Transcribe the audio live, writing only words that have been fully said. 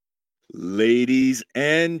Ladies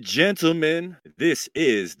and gentlemen, this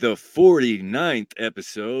is the 49th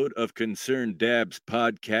episode of Concerned Dabs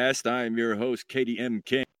podcast. I am your host, Katie M.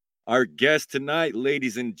 King. Our guest tonight,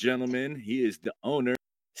 ladies and gentlemen, he is the owner,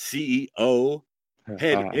 CEO,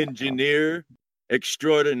 head engineer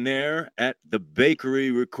extraordinaire at the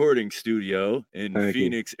Bakery Recording Studio in Thank you.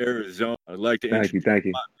 Phoenix, Arizona. I'd like to Thank you. introduce Thank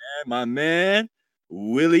you. my man,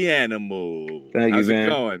 Willie Animal. Thank you, How's it man.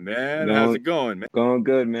 going, man? How's it going, man? Going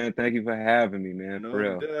good, man. Thank you for having me, man. For No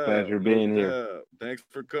real. doubt. Pleasure No being here. doubt. Thanks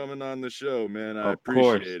for coming on the show, man. I Of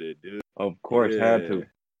course. appreciate it, dude. Of course, had to.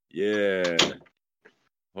 Yeah.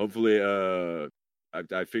 Hopefully,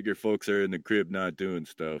 I figure folks are in the crib not doing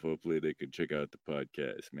stuff. Hopefully they can check out the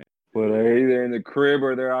podcast, man. Well, they're either in the crib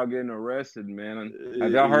or they're out getting arrested, man.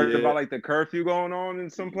 Have y'all heard about like the curfew going on in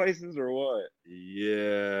some places or what?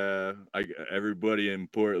 Yeah. Everybody in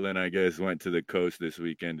Portland, I guess, went to the coast this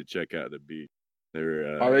weekend to check out the beach.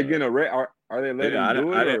 Are they getting arrested? Are they letting them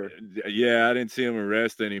do it? Yeah, I didn't see them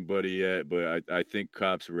arrest anybody yet, but I think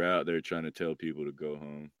cops were out there trying to tell people to go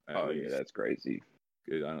home. Oh, yeah, that's crazy.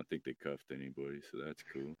 I don't think they cuffed anybody, so that's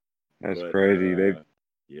cool. That's crazy.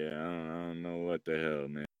 Yeah, I don't know what the hell,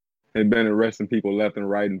 man. They've been arresting people left and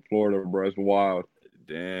right in Florida, bro. It's wild.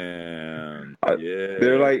 Damn. Yeah.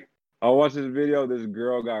 They're like, I watched this video. This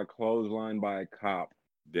girl got clotheslined by a cop.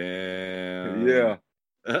 Damn. Yeah.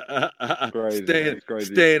 Crazy.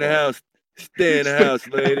 Stay in the house. Stay in the house,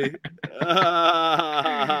 lady.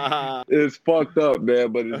 It's fucked up,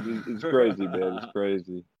 man, but it's crazy, man. It's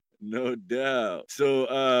crazy. No doubt. So,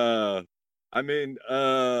 I mean,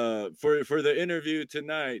 for the interview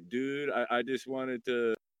tonight, dude, I just wanted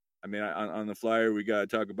to, I mean, on the flyer, we got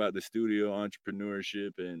to talk about the studio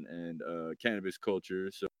entrepreneurship and cannabis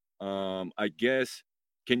culture. So, I guess,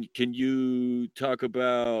 can you talk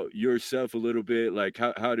about yourself a little bit? Like,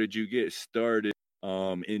 how did you get started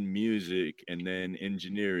in music and then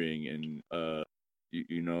engineering and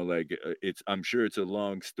you know, like I'm sure it's a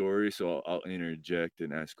long story, so I'll interject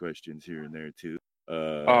and ask questions here and there too.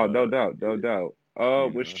 Oh, no doubt, no doubt.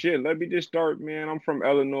 Well, shit, let me just start, man. I'm from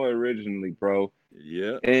Illinois originally, bro.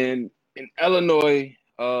 Yeah. And in Illinois,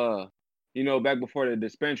 you know, back before the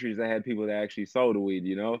dispensaries, I had people that actually sold the weed,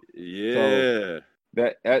 you know? Yeah.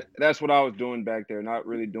 So that's what I was doing back there, not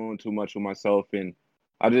really doing too much with myself. And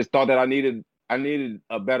I just thought that I needed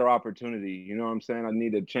a better opportunity. You know what I'm saying? I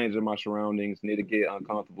need to change my surroundings, need to get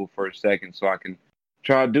uncomfortable for a second so I can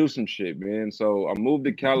try to do some shit, man. So I moved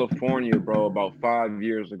to California, bro, about 5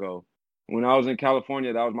 years ago. When I was in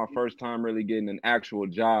California, that was my first time really getting an actual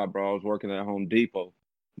job, bro. I was working at Home Depot.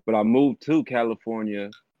 But I moved to California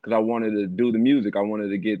because I wanted to do the music. I wanted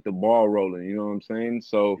to get the ball rolling, you know what I'm saying?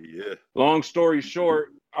 So Yeah. Long story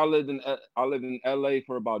short, I lived in LA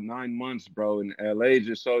for about 9 months, bro. And LA is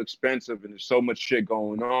just so expensive and there's so much shit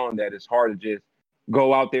going on that it's hard to just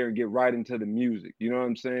go out there and get right into the music. You know what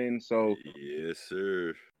I'm saying? So yes,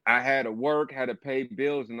 sir. I had to work, had to pay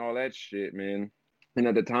bills and all that shit, man. And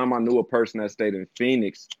at the time I knew a person that stayed in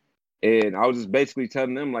Phoenix. And I was just basically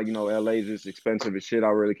telling them, like, you know, LA is just expensive as shit. I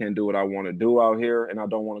really can't do what I want to do out here and I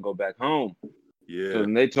don't want to go back home. Yeah. So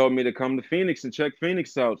then they told me to come to Phoenix and check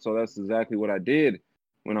Phoenix out. So that's exactly what I did.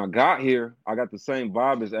 When I got here, I got the same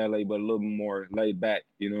vibe as LA, but a little more laid back.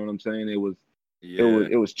 You know what I'm saying? It was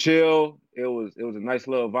chill. It was a nice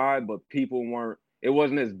little vibe, but it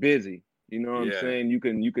wasn't as busy. You know what I'm saying? You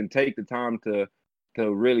can take the time to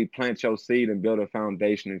really plant your seed and build a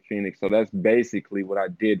foundation in Phoenix. So that's basically what I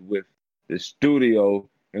did with the studio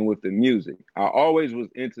and with the music. I always was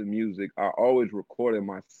into music. I always recorded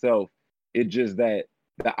myself. It's just that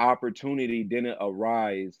the opportunity didn't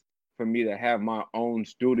arise for me to have my own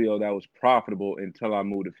studio that was profitable until I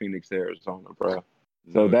moved to Phoenix, Arizona, bro.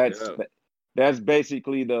 So that's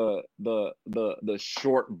basically the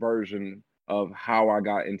short version of how I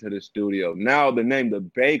got into the studio. Now the name The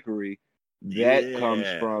Bakery, that comes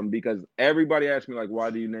from because everybody asks me, like, why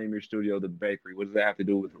do you name your studio The Bakery? What does that have to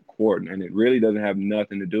do with recording? And it really doesn't have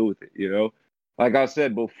nothing to do with it, you know? Like I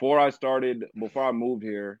said, before I moved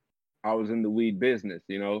here, I was in the weed business,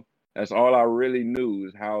 you know. That's all I really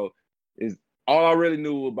knew all I really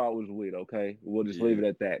knew about was weed, okay? We'll just leave it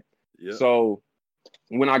at that. Yeah. So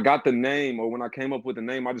when I got the name or when I came up with the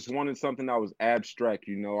name, I just wanted something that was abstract,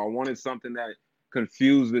 you know. I wanted something that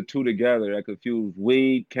confused the two together, that confused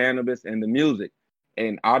weed, cannabis, and the music.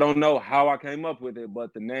 And I don't know how I came up with it,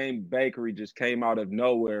 but the name Bakery just came out of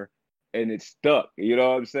nowhere and it stuck. You know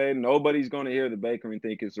what I'm saying? Nobody's going to hear the Bakery and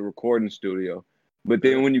think it's a recording studio. But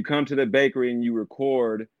then when you come to the bakery and you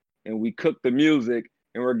record and we cook the music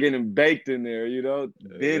and we're getting baked in there, you know,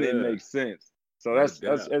 then it makes sense. So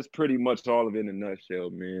that's pretty much all of it in a nutshell,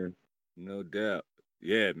 man. No doubt.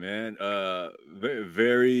 Yeah, man.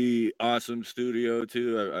 Very awesome studio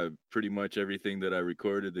too. I pretty much everything that I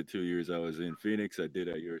recorded the 2 years I was in Phoenix, I did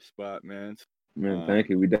at your spot, man. Man, thank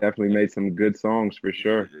Um, you. We definitely eh, made some good songs for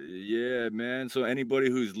sure. yeah, man. So anybody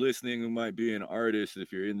who's listening who might be an artist,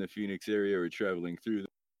 if you're in the Phoenix area or traveling through,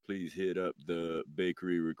 please hit up the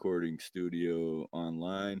Bakery Recording Studio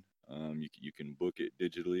online. You can book it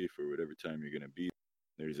digitally for whatever time you're gonna be.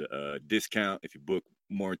 There's a discount if you book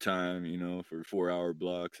more time, for 4 hour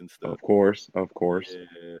blocks and stuff. Of course, of course.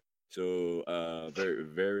 Yeah. So very,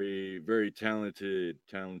 very, very talented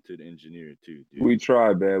engineer too, We dude.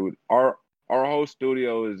 try, man. Our whole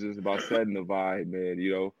studio is just about setting the vibe, man.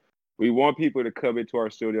 We want people to come into our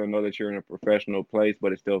studio and know that you're in a professional place,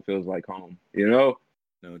 but it still feels like home. No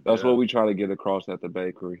That's what doubt. we try to get across at the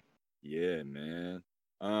bakery. Yeah, man.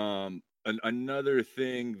 Another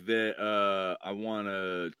thing that I want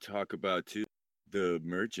to talk about too, the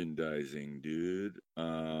merchandising, dude.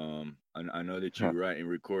 I know that Huh. you write and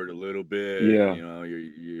record a little bit. Yeah,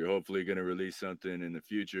 You're hopefully gonna release something in the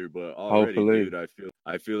future, but already, hopefully. dude,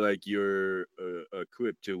 I feel like you're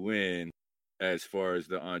equipped to win as far as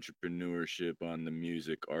the entrepreneurship on the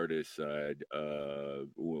music artist side.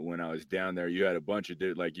 When I was down there, you had a bunch of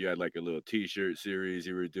like you had like a little T-shirt series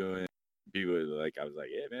you were doing. People like I was like,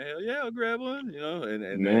 yeah, man, hell yeah, I'll grab one, and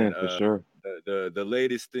then Man, for sure. the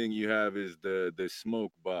latest thing you have is the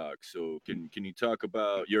smoke box. So can you talk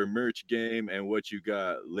about your merch game and what you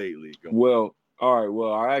got lately going? Well, all right.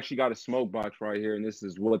 Well, I actually got a smoke box right here, and this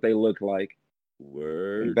is what they look like. And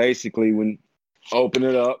Word. basically, when open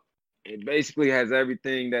it up, it basically has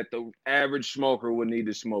everything that the average smoker would need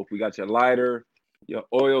to smoke. We got your lighter, your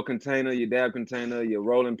oil container, your dab container, your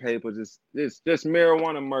rolling papers. It's just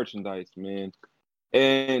marijuana merchandise, man.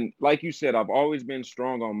 And like you said, I've always been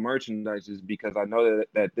strong on merchandise just because I know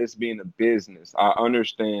that this being a business, I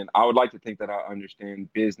would like to think that I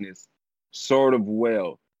understand business sort of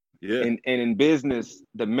well. Yeah. And in business,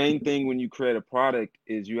 the main thing when you create a product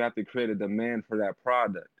is you have to create a demand for that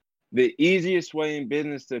product. The easiest way in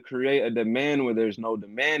business to create a demand where there's no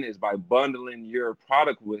demand is by bundling your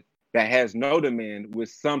product with that has no demand with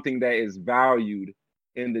something that is valued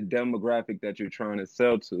in the demographic that you're trying to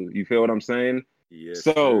sell to. You feel what I'm saying? Yes,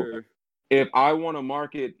 So sir. if I want to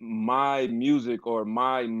market my music or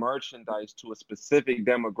my merchandise to a specific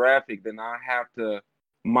demographic, then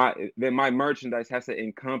my merchandise has to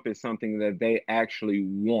encompass something that they actually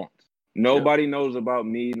want. Yep. Nobody knows about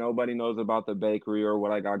me, nobody knows about the bakery or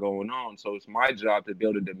what I got going on. So it's my job to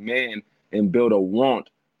build a demand and build a want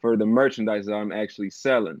for the merchandise that I'm actually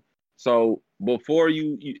selling. So before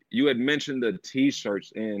you had mentioned the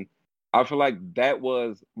t-shirts, and I feel like that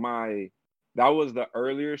was the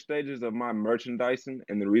earlier stages of my merchandising.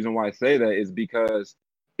 And the reason why I say that is because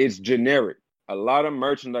it's generic. A lot of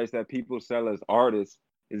merchandise that people sell as artists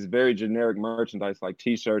is very generic merchandise, like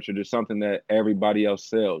t-shirts or just something that everybody else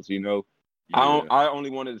sells. Yeah. I only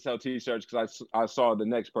wanted to sell t-shirts because I saw the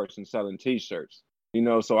next person selling t-shirts.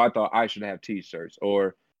 So I thought I should have t-shirts.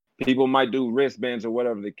 Or people might do wristbands or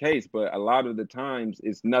whatever the case, but a lot of the times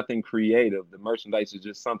it's nothing creative. The merchandise is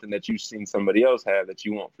just something that you've seen somebody else have that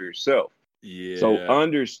you want for yourself. So Yeah.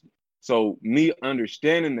 under so me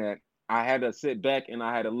understanding that, I had to sit back and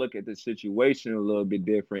I had to look at the situation a little bit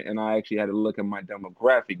different, and I actually had to look at my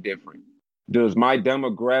demographic different. Does my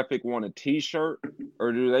demographic want a T-shirt,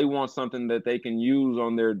 or do they want something that they can use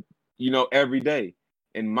on their every day?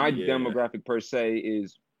 And my Yeah. demographic per se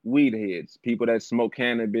is weed heads, people that smoke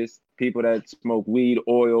cannabis, people that smoke weed,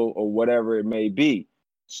 oil, or whatever it may be. Yep.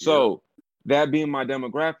 So that being my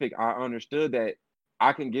demographic, I understood that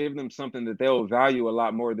I can give them something that they'll value a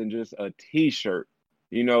lot more than just a t-shirt.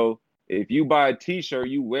 You know, if you buy a t-shirt,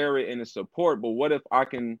 you wear it in a support, but what if I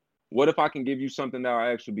can give you something that will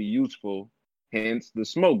actually be useful, hence the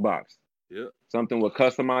smoke box. Yep. Something with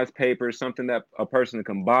customized paper, something that a person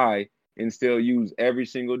can buy and still use every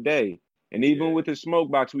single day. And even Yeah. with the smoke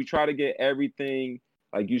box, we try to get everything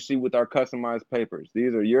like you see with our customized papers.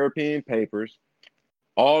 These are European papers,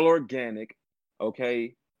 all organic,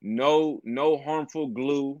 okay? No harmful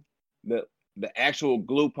glue. The actual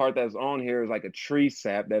glue part that's on here is like a tree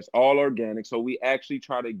sap that's all organic. So we actually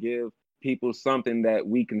try to give people something that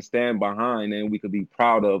we can stand behind and we could be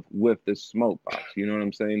proud of with the smoke box. You know what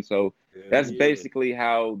I'm saying? So Hell that's yeah. basically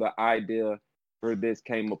how the idea for this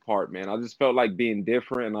came apart, man. I just felt like being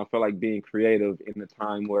different and I felt like being creative in a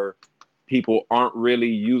time where people aren't really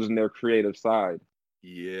using their creative side.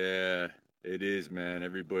 Yeah. It is, man.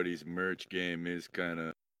 Everybody's merch game is kind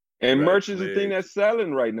of And right merch is the thing place. that's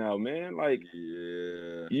selling right now, man. Like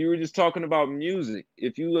Yeah. you were just talking about music.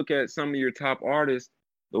 If you look at some of your top artists,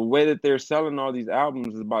 the way that they're selling all these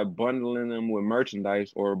albums is by bundling them with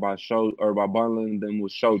merchandise or by bundling them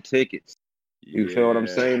with show tickets. You feel what I'm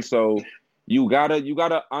saying? So you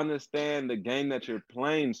gotta understand the game that you're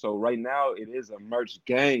playing. So right now it is a merch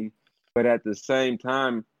game, but at the same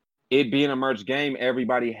time, it being a merch game,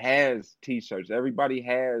 everybody has t-shirts, everybody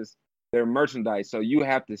has their merchandise. So you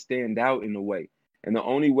have to stand out in a way. And the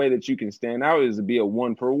only way that you can stand out is to be a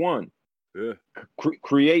 1-for-1. Yeah.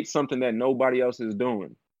 Create something that nobody else is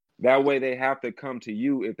doing. That way they have to come to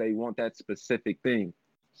you if they want that specific thing.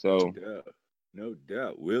 So no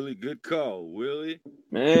doubt. Willie, good call. Willie.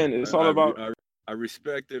 Man, it's all about I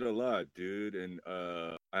respect it a lot, dude. And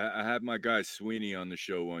I had my guy Sweeney on the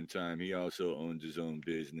show one time. He also owns his own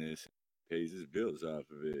business, pays his bills off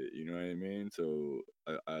of it. You know what I mean? So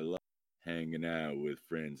I love hanging out with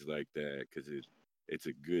friends like that because it's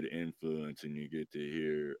a good influence, and you get to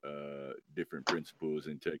hear different principles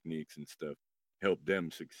and techniques and stuff help them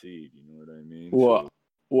succeed. You know what I mean?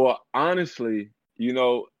 Well, honestly,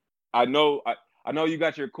 I know you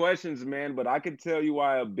got your questions, man, but I can tell you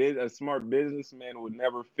why a smart businessman would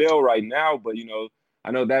never fail right now. But I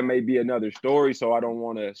know that may be another story, so I don't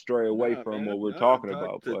want to stray away from what we're talking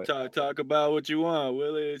about. But talk about what you want,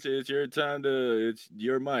 Willie. It's your time it's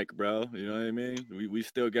your mic, bro. You know what I mean? We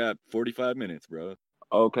still got 45 minutes, bro.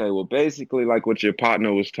 Okay, well, basically, like what your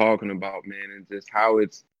partner was talking about, man, and just how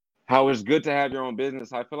it's good to have your own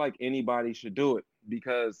business. I feel like anybody should do it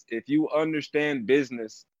because if you understand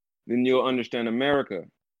business, then you'll understand America.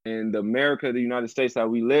 And America, the United States that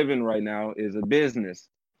we live in right now, is a business.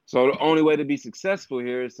 So the only way to be successful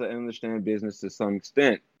here is to understand business to some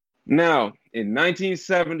extent. Now, in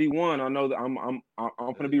 1971, I know that I'm going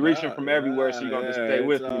to be reaching from everywhere, so you're going to stay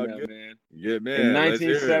with me now, man. Yeah, man. In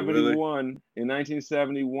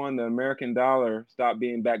 1971, the American dollar stopped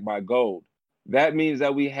being backed by gold. That means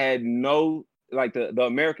that we had the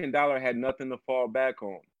American dollar had nothing to fall back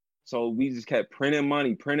on. So we just kept printing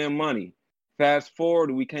money. Fast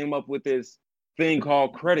forward, we came up with this thing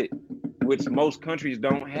called credit, which most countries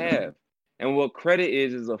don't have. And what credit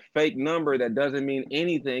is a fake number that doesn't mean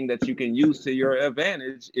anything that you can use to your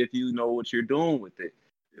advantage if you know what you're doing with it.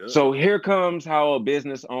 Yeah. So here comes how a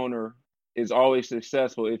business owner is always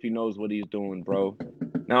successful if he knows what he's doing, bro.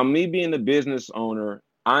 Now, me being a business owner,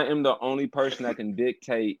 I am the only person that can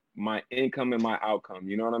dictate my income and my outcome.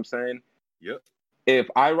 You know what I'm saying? Yep. If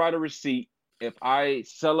I write a receipt, if I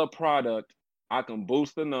sell a product, I can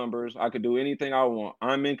boost the numbers. I can do anything I want.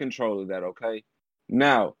 I'm in control of that, okay?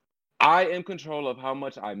 Now, I am in control of how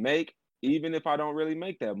much I make, even if I don't really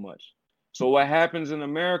make that much. So what happens in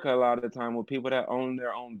America a lot of the time with people that own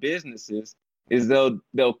their own businesses is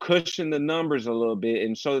they'll cushion the numbers a little bit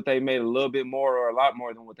and show that they made a little bit more or a lot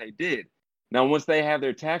more than what they did. Now, once they have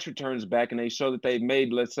their tax returns back and they show that they've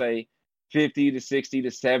made, let's say, $50,000 to $60,000 to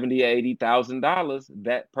 $70,000, $80,000,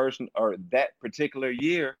 that person or that particular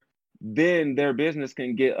year, then their business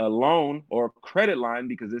can get a loan or a credit line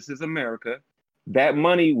because this is America. That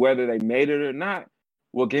money, whether they made it or not,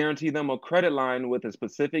 will guarantee them a credit line with a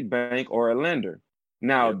specific bank or a lender.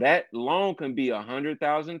 Now, that loan can be $100,000,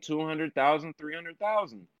 $200,000,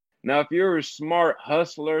 $300,000. Now, if you're a smart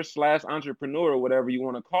hustler / entrepreneur, or whatever you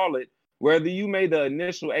want to call it, whether you made the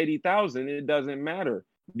initial $80,000, it doesn't matter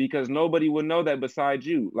because nobody would know that besides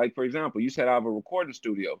you. Like, for example, you said I have a recording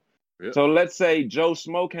studio. Yep. So let's say Joe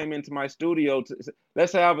Smo came into my studio.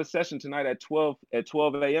 Let's say I have a session tonight at 12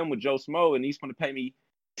 a.m. with Joe Smo, and he's going to pay me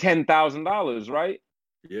 $10,000, right?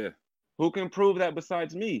 Yeah. Who can prove that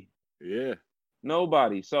besides me? Yeah.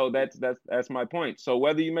 Nobody. So that's my point. So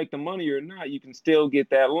whether you make the money or not, you can still get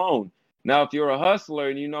that loan. Now, if you're a hustler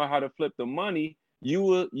and you know how to flip the money, you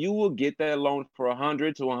will get that loan for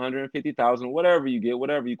 $100,000 to $150,000, whatever you get,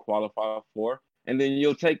 whatever you qualify for. And then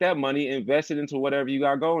you'll take that money, invest it into whatever you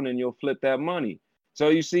got going, and you'll flip that money. So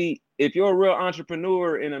you see, if you're a real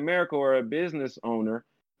entrepreneur in America or a business owner,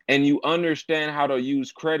 and you understand how to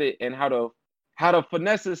use credit and how to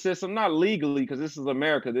finesse the system, not legally, because this is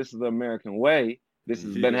America, this is the American way. This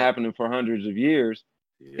has been happening for hundreds of years.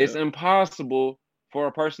 Yeah. It's impossible for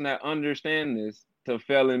a person that understands this to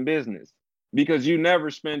fail in business because you never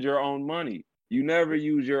spend your own money. You never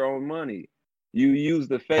use your own money. You use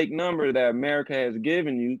the fake number that America has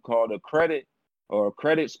given you called a credit or a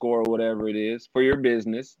credit score or whatever it is for your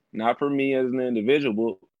business, not for me as an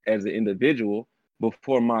individual, but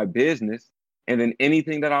for my business. And then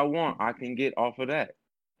anything that I want, I can get off of that.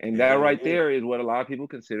 And that right there is what a lot of people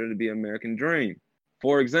consider to be American dream.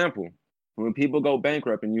 For example, when people go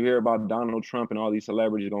bankrupt and you hear about Donald Trump and all these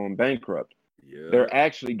celebrities going bankrupt, they're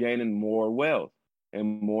actually gaining more wealth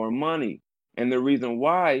and more money. And the reason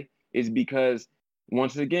why is because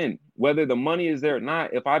once again, whether the money is there or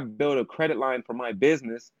not, if I build a credit line for my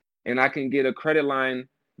business and I can get a credit line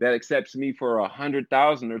that accepts me for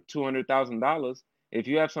 $100,000 or $200,000, if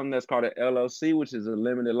you have something that's called an LLC, which is a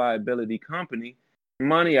limited liability company,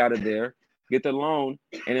 money out of there, get the loan,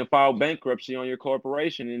 and then file bankruptcy on your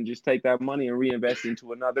corporation and just take that money and reinvest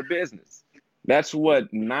into another business. That's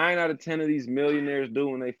what 9 out of 10 of these millionaires do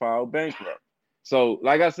when they file bankrupt. So,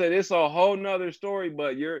 like I said, it's a whole nother story,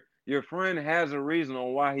 but your friend has a reason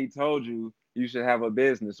on why he told you you should have a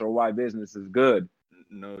business or why business is good.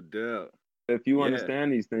 No doubt. If you Yeah.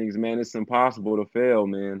 understand these things, man, it's impossible to fail,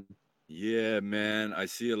 man. Yeah, man. I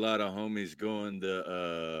see a lot of homies going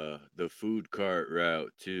the food cart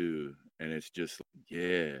route too. And it's just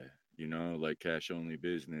like cash only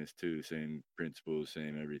business too. Same principles,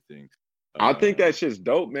 same everything. I think that shit's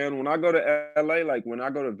dope, man. When I go to LA, like when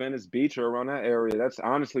I go to Venice Beach or around that area, that's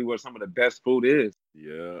honestly where some of the best food is.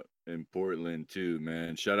 Yeah, in Portland too,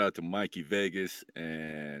 man. Shout out to Mikey Vegas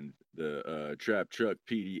and the Trap Truck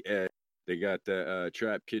PDX. They got that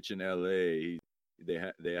Trap Kitchen LA.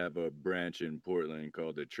 They have a branch in Portland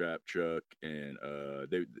called the Trap Truck, and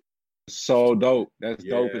they So dope. That's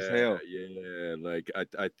dope as hell. Yeah. Like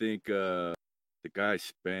I think the guy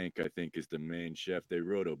Spank, I think, is the main chef. They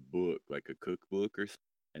wrote a book, like a cookbook or something,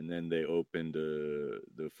 and then they opened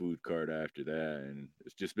the food cart after that, and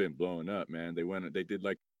it's just been blowing up, man. They did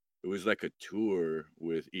like it was like a tour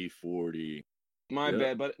with E40. My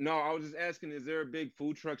bad, but no, I was just asking, is there a big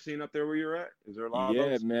food truck scene up there where you're at? Is there a lot of Yeah,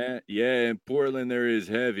 those? man. Yeah, in Portland there is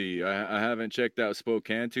heavy. I haven't checked out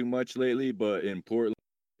Spokane too much lately, but in Portland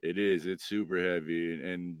it is. It's super heavy,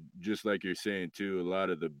 and just like you're saying too, a lot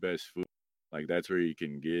of the best food, like that's where you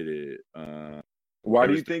can get it. Why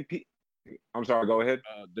do you think? I'm sorry. Go ahead.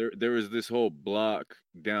 There was this whole block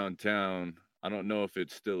downtown. I don't know if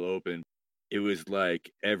it's still open. It was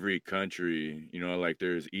like every country, like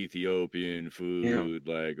there's Ethiopian food,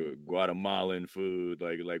 like Guatemalan food,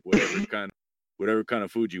 like whatever kind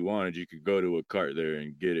of food you wanted, you could go to a cart there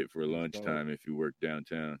and get it for lunchtime if you work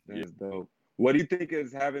downtown. That's dope. What do you think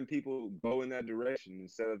is having people go in that direction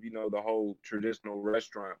instead of, the whole traditional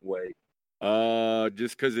restaurant way?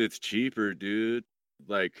 Just because it's cheaper, dude.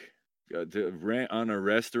 Like the rent on a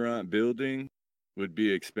restaurant building would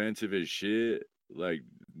be expensive as shit. Like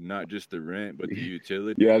not just the rent, but the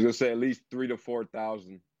utility. Yeah, I was gonna say at least 3,000 to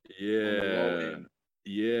 4,000. Yeah.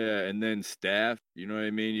 Yeah, and then staff, you know what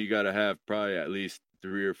I mean? You got to have probably at least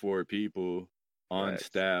 3 or 4 people on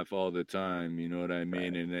staff all the time, you know what I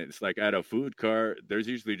mean? And it's like at a food cart, there's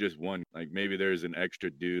usually just one, like maybe there's an extra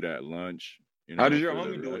dude at lunch. How does your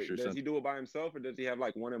homie do it? Does he do it by himself, or does he have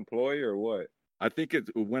like one employee, or what? I think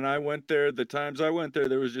when I went there, the times I went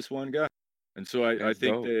there was just one guy. And so I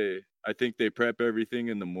think they prep everything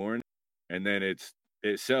in the morning, and then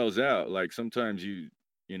it sells out. Like sometimes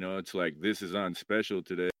it's like this is on special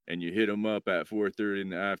today, and you hit them up at 4:30 in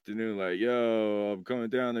the afternoon, like, yo, I'm coming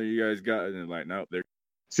down there. You guys got it? And like, nope, they're.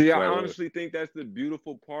 See, I honestly think that's the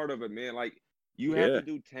beautiful part of it, man. Like you have to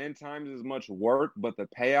do 10 times as much work, but the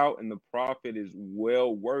payout and the profit is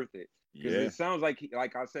well worth it. Because it sounds like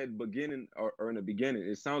I said beginning or in the beginning,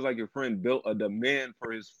 it sounds like your friend built a demand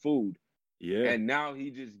for his food. Yeah. And now he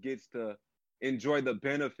just gets to enjoy the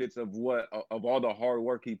benefits of all the hard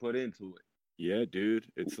work he put into it. Yeah, dude.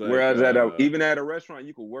 It's like whereas even at a restaurant,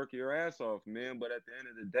 you could work your ass off, man. But at the end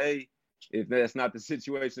of the day, if that's not the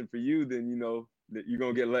situation for you, then that you're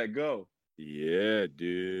gonna get let go. Yeah,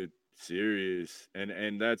 dude. Serious.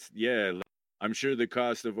 And that's I'm sure the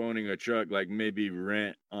cost of owning a truck, like maybe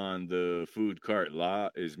rent on the food cart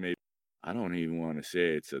lot, is maybe, I don't even want to say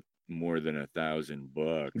it's more than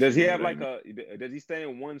 $1,000. Does he have does he stay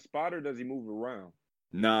in one spot or does he move around?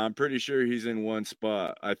 Nah, I'm pretty sure he's in one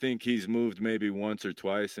spot. I think he's moved maybe once or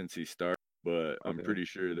twice since he started, but I'm pretty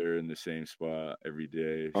sure they're in the same spot every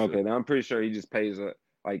day. Okay, then I'm pretty sure he just pays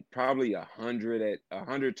like probably 100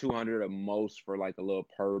 200 at most for like a little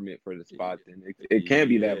permit for the spot. Then it can't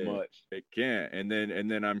be that much. It can't. And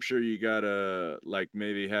then I'm sure you gotta like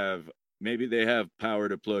maybe they have power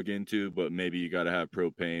to plug into, but maybe you gotta have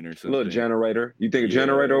propane or something. A little generator. You think a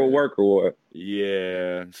generator will work or what?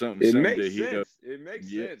 Yeah, something makes to heat sense. up. It makes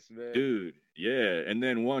sense, man. Dude, yeah. And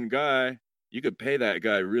then one guy, you could pay that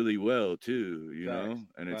guy really well too, you know?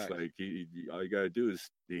 And it's like all you gotta do is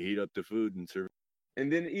heat up the food and serve.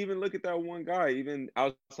 And then even look at that one guy, even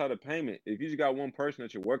outside of payment. If you just got one person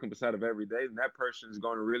that you're working beside of every day, then that person is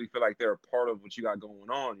going to really feel like they're a part of what you got going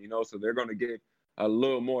on, so they're going to get a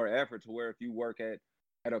little more effort to where if you work at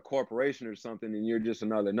a corporation or something and you're just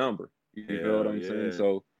another number. You know what I'm saying?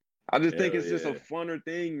 So I just think Hell it's just a yeah. funner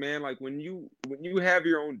thing, man. Like when you have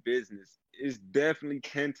your own business, it's definitely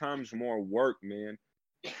 10 times more work, man.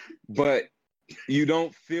 But you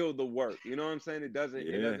don't feel the work. You know what I'm saying? It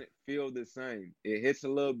Yeah. doesn't feel the same. It hits a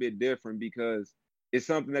little bit different because it's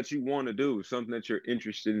something that you want to do, something that you're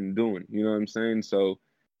interested in doing. You know what I'm saying? So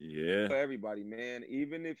Yeah. for everybody, man,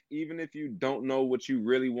 even if you don't know what you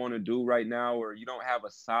really want to do right now or you don't have a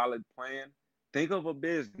solid plan, think of a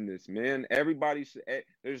business, man. Everybody should,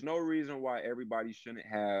 there's no reason why everybody shouldn't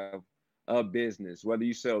have a business, whether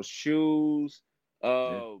you sell shoes, Yeah.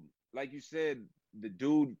 uh like you said, the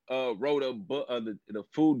dude wrote a book, the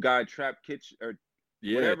food guy Trap Kitchen or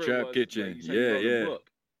Yeah. whatever it Trap was, Kitchen. you said he Yeah. wrote a Yeah.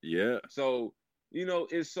 book. Yeah. So,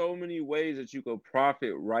 it's so many ways that you could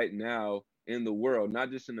profit right now in the world, not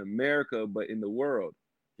just in America, but in the world.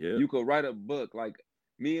 Yep. You could write a book. Like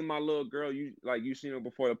me and my little girl, you seen her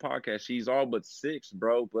before the podcast. She's all but 6,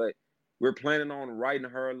 bro. But we're planning on writing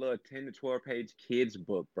her a little 10 to 12 page kids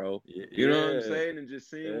book, bro. You know what I'm Yeah. saying? And just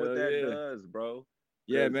seeing what Hell that yeah. does, bro.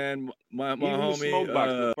 Yeah, Cause man. My even the homie. smoke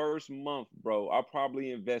box, the first month, bro, I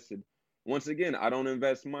probably invested. Once again, I don't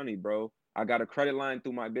invest money, bro. I got a credit line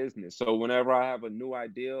through my business. So whenever I have a new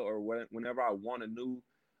idea or whenever I want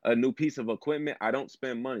a new piece of equipment, I don't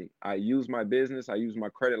spend money. I use my business. I use my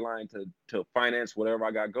credit line to finance whatever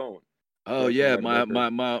I got going. Oh Plus, I yeah, got to my work her. my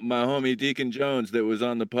my my homie Deacon Jones that was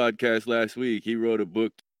on the podcast last week. He wrote a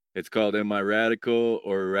book. It's called "Am I Radical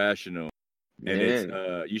or Irrational?" And it's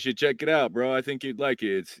Man, you should check it out, bro. I think you'd like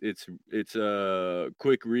it. It's a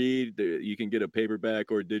quick read. You can get a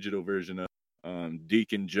paperback or digital version of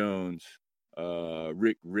Deacon Jones,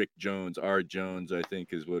 Rick Jones, R Jones, I think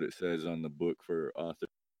is what it says on the book for author.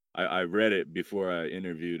 I read it before I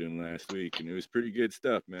interviewed him last week, and it was pretty good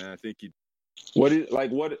stuff, man. I think you. what is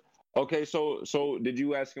like what? Okay, so did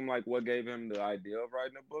you ask him like what gave him the idea of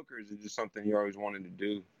writing a book, or is it just something he always wanted to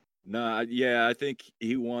do? Nah, yeah, I think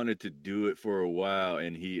he wanted to do it for a while,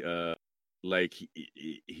 and like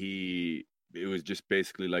he it was just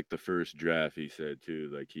basically like the first draft. He said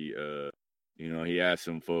too, like he asked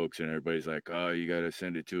some folks, and everybody's like, "Oh, you got to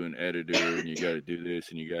send it to an editor, and you got to do this,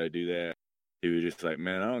 and you got to do that." He was just like,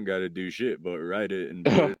 "Man, I don't got to do shit but write it and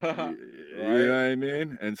do it." You know Right? what I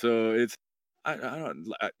mean? And so I don't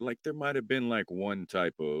like there might have been like one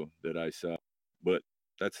typo that I saw, but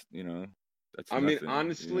that's that's I mean, nothing. You know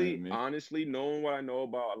what I mean? honestly, knowing what I know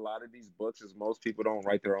about a lot of these books is most people don't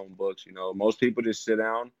write their own books. Most people just sit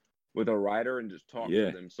down with a writer and just talk to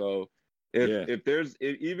Yeah, them. So yeah.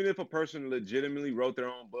 even if a person legitimately wrote their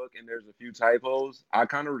own book and there's a few typos, I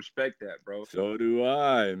kind of respect that, bro. So do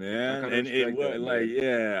I, I man. kind of And it respect was that, like, man.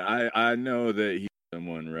 yeah, I know that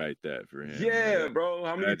someone write that for him. Yeah, bro.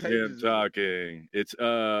 How many That's him pages is it? talking. It's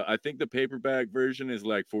I think the paperback version is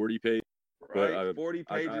like 40 pages, but Right? 40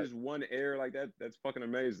 I pages, one air like that. That's fucking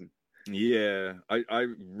amazing. yeah, I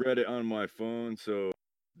read it on my phone, so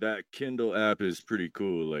that Kindle app is pretty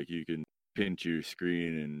cool. Like you can pinch your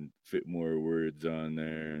screen and fit more words on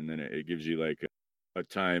there, and then it gives you like a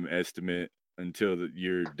time estimate until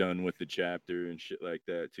you're done with the chapter and shit like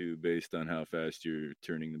that too, based on how fast you're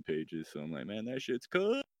turning the pages. So I'm like, man, that shit's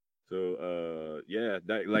cool. So yeah, I'm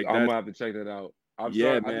that's gonna have to check that out.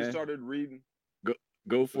 yeah, I just man. started reading. Go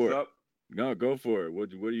go What's for it. up? No, go for it.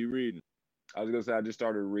 What are you reading? I was gonna say I just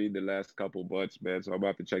started reading the last couple books, man. So I'm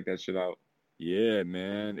about to check that shit out. Yeah,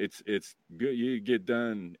 man. It's good. You get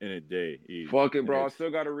done in a day, easy. Fuck it, And bro. I it's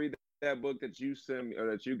still gotta read that book that you sent me or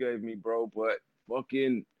that you gave me, bro. But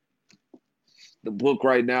fucking the book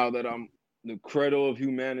right now that I'm the Credo of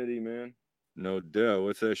Humanity, man. no doubt.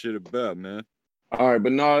 What's that shit about, man? All right,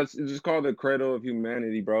 but no, it's just called the Credo of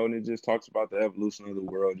Humanity, bro, and it just talks about the evolution of the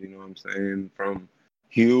world. You know what I'm saying? From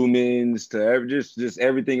humans to just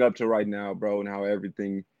everything up to right now, bro, and how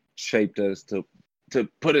everything shaped us to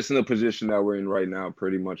put us in the position that we're in right now,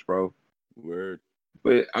 pretty much, bro. Word.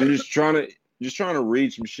 But I'm just trying to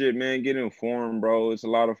read some shit, man. Get informed, bro. It's a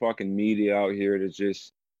lot of fucking media out here that's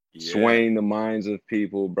just Yeah, swaying the minds of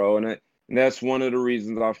people, bro. And that's one of the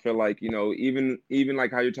reasons I feel like, even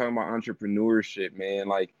like how you're talking about entrepreneurship, man.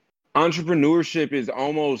 Like entrepreneurship is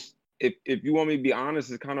almost, if you want me to be honest,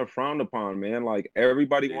 is kind of frowned upon, man. Like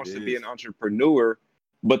everybody it wants to be is. an entrepreneur,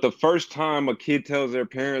 but the first time a kid tells their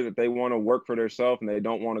parent that they want to work for themselves and they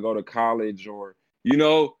don't want to go to college or, you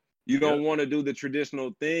Yep. don't want to do the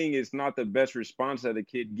traditional thing, it's not the best response that a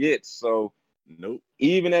kid gets. So Nope.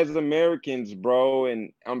 even as Americans, bro,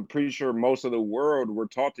 and I'm pretty sure most of the world, we're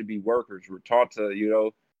taught to be workers. We're taught to,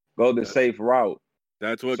 go the That's safe route.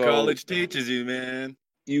 that's what So college teaches you, man.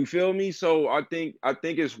 you feel me? So I think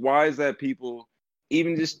it's wise that people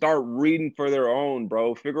even just start reading for their own,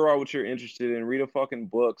 bro. Figure out what you're interested in. Read a fucking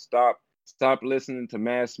book. Stop stop listening to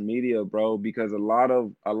mass media, bro, because a lot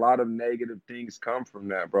of negative things come from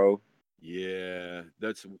that, bro. Yeah,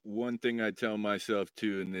 that's one thing I tell myself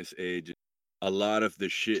too in this age. A lot of the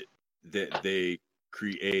shit that they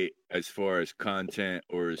create as far as content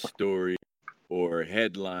or a story or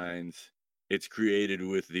headlines, it's created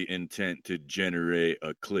with the intent to generate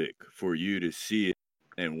a click for you to see it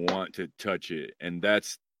and want to touch it. And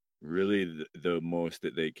that's really the most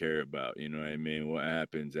that they care about. You know what I mean? What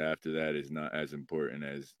happens after that is not as important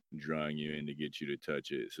as drawing you in to get you to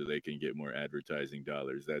touch it so they can get more advertising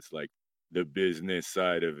dollars. That's like the business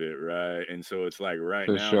side of it, right? And so it's like right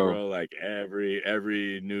For now, sure. bro, like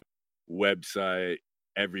every new website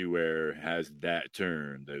everywhere has that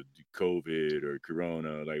term, the COVID or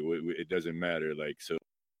Corona. Like it doesn't matter. Like, so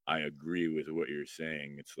I agree with what you're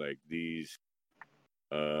saying. It's like these.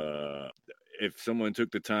 If someone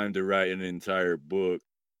took the time to write an entire book,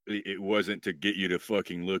 it wasn't to get you to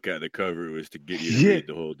fucking look at the cover. It was to get you to Yeah. read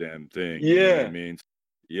the whole damn thing. You know what I Yeah. mean?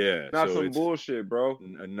 Yeah. Not So some it's bullshit, bro.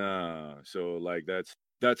 nah. So like that's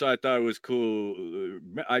I thought was cool.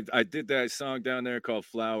 I did that song down there called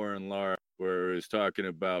Flower and Lar, where it was talking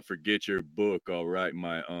about forget your book, I'll write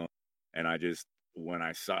my own. And I just when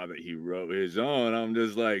I saw that he wrote his own, I'm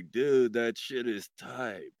just like, dude, that shit is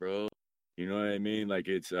tight, bro. You know what I mean? Like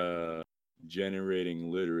it's generating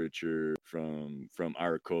literature from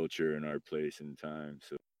our culture and our place and time.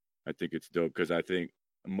 So I think it's dope because I think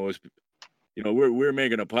most we're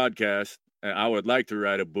making a podcast and I would like to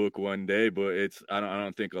write a book one day, but I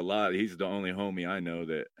don't think a lot. He's the only homie I know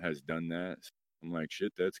that has done that. So I'm like,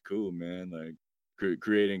 shit, that's cool, man. Like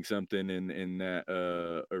creating something in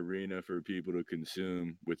that arena for people to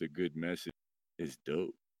consume with a good message is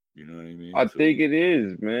dope. You know what I mean? I So think it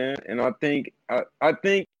is, man. And I think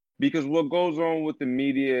because what goes on with the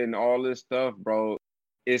media and all this stuff, bro,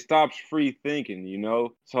 it stops free thinking, you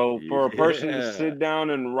know? So for a person to yeah, sit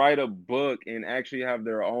down and write a book and actually have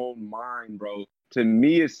their own mind, bro, to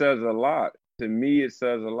me it says a lot. To me it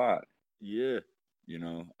says a lot. yeah.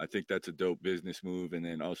 I think that's a dope business move, and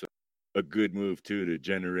then also a good move too to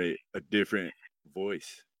generate a different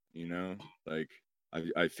voice. Like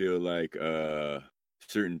I feel like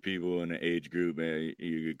certain people in an age group,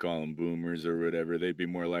 you could call them boomers or whatever, they'd be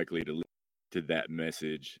more likely to listen to that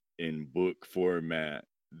message in book format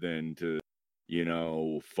than to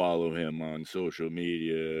follow him on social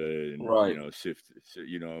media and Right. sift.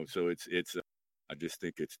 So it's I just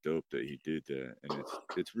think it's dope that he did that, and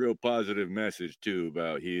it's real positive message too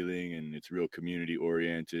about healing, and it's real community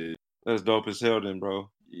oriented. That's dope as hell then, bro.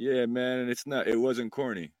 Yeah, man, and it wasn't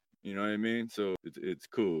corny. You know what I mean? So it's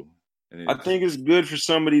cool, and I think it's good for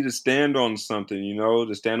somebody to stand on something,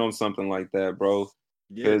 to stand on something like that, bro.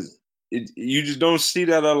 yeah, Because you just don't see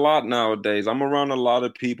that a lot nowadays. I'm around a lot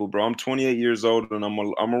of people, bro. I'm 28 years old, and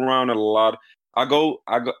I'm around a lot.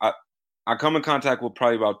 I come in contact with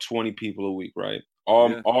probably about 20 people a week, right?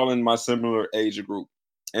 All in my similar age group,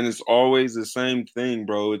 and it's always the same thing,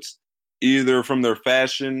 bro. It's either from their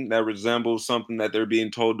fashion that resembles something that they're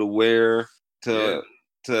being told to wear to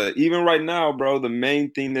even right now, bro. The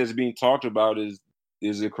main thing that's being talked about is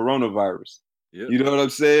the coronavirus. Yep. You know what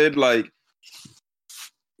I'm saying? Like,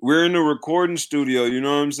 we're in a recording studio. You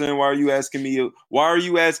know what I'm saying? Why are you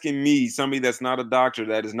asking me, somebody that's not a doctor,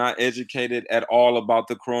 that is not educated at all about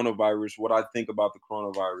the coronavirus, what I think about the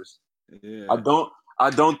coronavirus? Yeah. I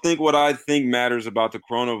don't think what I think matters about the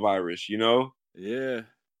coronavirus, you know? Yeah.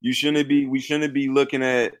 We shouldn't be looking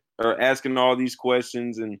at or asking all these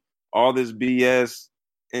questions and all this BS.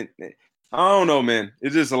 And I don't know, man.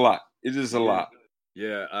 It's just a lot. It's just a lot.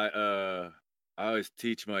 Yeah, I always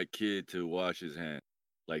teach my kid to wash his hands,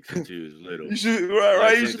 like since he was little. You should, right?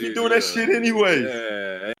 Like You since should he be was doing that shit anyways.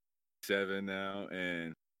 Yeah, 7 now,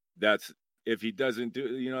 and that's if he doesn't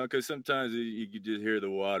do, because sometimes you could just hear the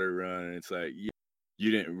water run, and it's like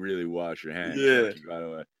you didn't really wash your hands. Yeah. Like you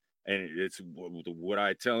gotta, and it's what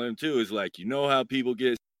I tell him too is like, how people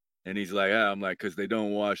get, and he's like, I'm like, because they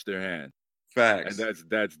don't wash their hands. Facts. And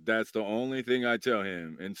that's the only thing I tell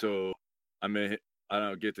him. And so, I mean, I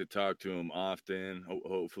don't get to talk to him often.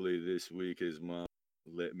 Hopefully this week his mom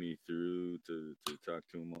let me through to talk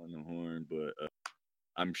to him on the horn. But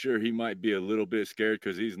I'm sure he might be a little bit scared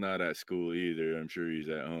because he's not at school either. I'm sure he's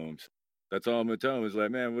at home. So that's all I'm gonna tell him is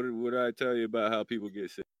like, man, what did I tell you about how people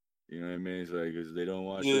get sick? You know what I mean? It's like because they don't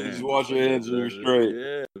wash their hands. Just wash your hands and you're straight. straight.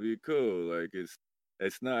 Yeah, it'd be cool. Like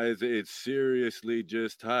it's not. It's seriously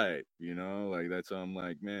just hype. Like that's. I'm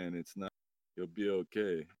like, man, it's not. You'll be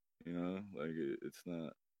okay. Like it's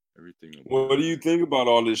not everything. What do you think about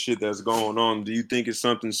all this shit that's going on? Do you think it's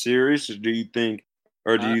something serious, or do you think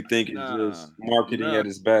it's just marketing at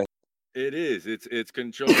its best? It is. It's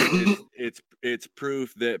controlled. It's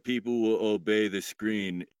proof that people will obey the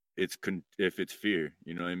screen. If it's fear,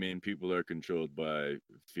 you know what I mean? People are controlled by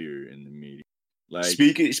fear in the media. Like,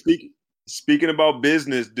 Speaking about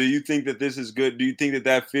business, do you think that this is good? Do you think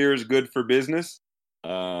that fear is good for business?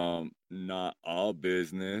 not all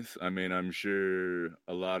business. I mean, I'm sure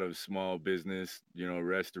a lot of small business,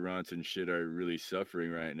 restaurants and shit are really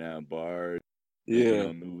suffering right now. Bars, and,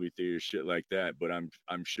 Yeah, movie theaters, shit like that. But I'm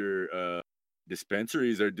sure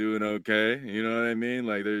dispensaries are doing okay. You know what I mean?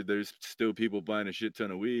 Like there's still people buying a shit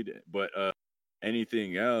ton of weed, but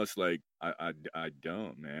anything else, like I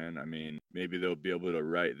don't, man. I mean, maybe they'll be able to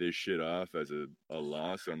write this shit off as a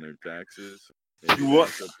loss on their taxes. Maybe what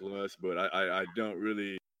that's a plus, but I don't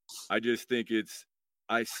really. I just think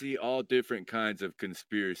I see all different kinds of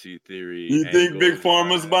conspiracy theory you think Big angles.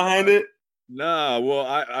 Pharma's behind it? Nah,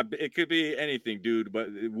 well, it could be anything, dude. But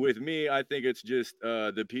with me, I think it's just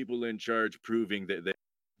the people in charge proving that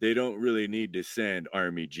they don't really need to send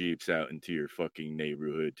army jeeps out into your fucking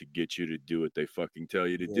neighborhood to get you to do what they fucking tell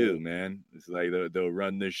you to Yeah, do, man. It's like they'll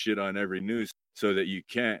run this shit on every news so that you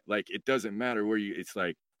can't, like, it doesn't matter where it's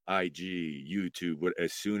like IG, YouTube, what,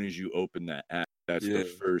 as soon as you open that app, that's the yeah,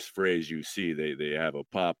 first phrase you see. They have a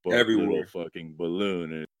pop up little everywhere. fucking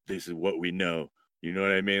balloon, and this is what we know. You know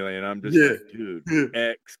what I mean? Like, and I'm just Yeah, like, dude, yeah.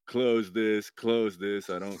 X, close this, close this.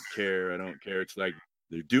 I don't care. I don't care. It's like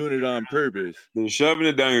they're doing it on purpose. They're shoving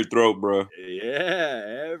it down your throat, bro.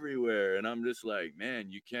 Yeah, everywhere. And I'm just like,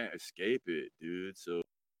 man, you can't escape it, dude. So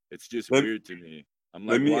it's just Let, weird to me. I'm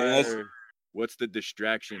let like, me ask. what's the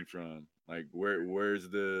distraction from? Like, where's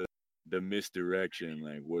the misdirection?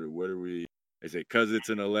 Like, what are we? Is it because it's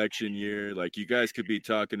an election year? Like, you guys could be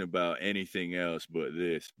talking about anything else but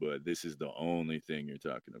this is the only thing you're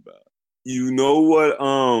talking about. You know what?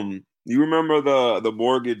 You remember the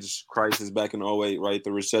mortgage crisis back in '08, right?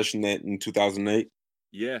 The recession that in 2008.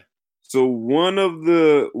 Yeah, So one of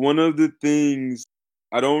the things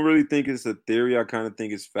I don't really think it's a theory. I kind of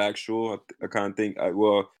think it's factual. I kind of think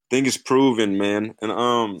think it's proven, man.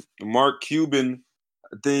 And Mark Cuban,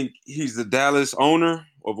 I think he's the Dallas owner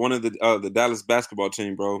of one of the Dallas basketball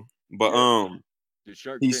team, bro. But yeah. The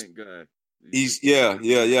Shark he's Tank guy. He's the he's Shark yeah, Tank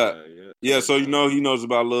yeah, yeah. guy. Yeah, Yeah, yeah, so you no. know he knows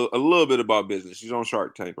about a little bit about business. He's on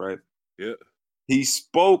Shark Tank, right? Yeah, He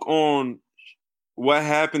spoke on what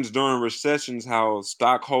happens during recessions, how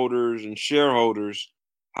stockholders and shareholders,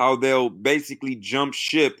 how they'll basically jump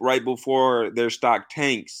ship right before their stock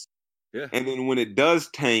tanks. yeah, And then when it does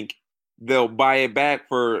tank, they'll buy it back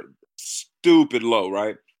for stupid low,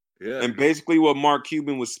 right? yeah, And basically what Mark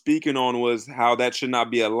Cuban was speaking on was how that should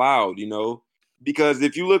not be allowed, you know? Because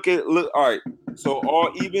if you all right, so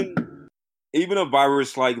all even a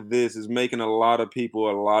virus like this is making a lot of people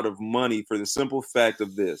a lot of money for the simple fact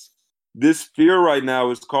of this. This fear right now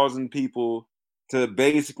is causing people to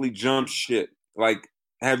basically jump ship. Like,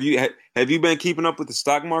 have you been keeping up with the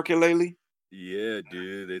stock market lately? yeah,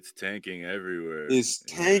 dude. It's tanking everywhere. It's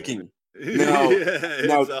tanking. Now, Yeah,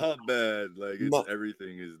 now, it's all bad. Like, it's now,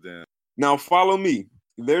 everything is down. now, follow me.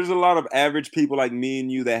 There's a lot of average people like me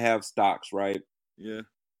and you that have stocks, right? Yeah,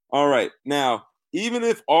 All right. Now, even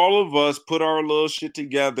if all of us put our little shit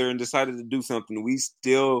together and decided to do something, we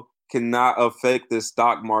still cannot affect the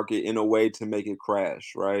stock market in a way to make it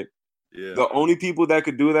crash, right? yeah, The only people that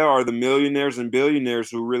could do that are the millionaires and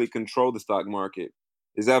billionaires who really control the stock market.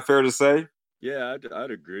 Is that fair to say? yeah.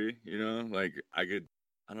 I'd agree. Like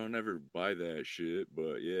I don't ever buy that shit,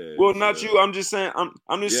 but yeah, Well, it's not you. I'm just saying.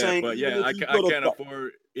 I'm just yeah, saying. but Even yeah, if you I put a can't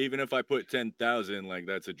afford, even if I put 10,000. Like,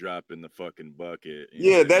 that's a drop in the fucking bucket. You know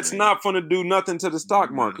yeah, what I that's mean? not going to do nothing to the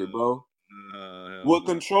stock No, market, bro. hell What no.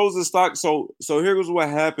 controls the stock? So here's what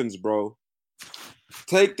happens, bro.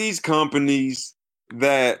 Take these companies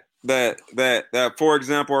that for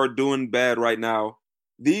example are doing bad right now.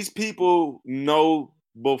 These people know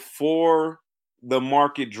before the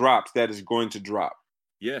market drops that it's going to drop.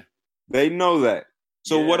 Yeah, They know that.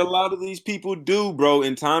 So what yeah, a lot of these people do, bro,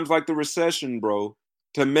 in times like the recession, bro,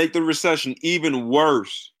 to make the recession even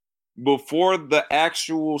worse, before the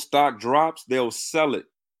actual stock drops, they'll sell it.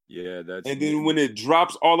 yeah. That's And then when it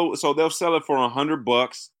drops all the way, so they'll sell it for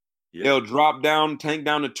 $100. yeah, They'll tank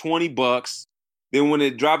down to $20. Then when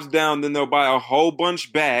it drops down, then they'll buy a whole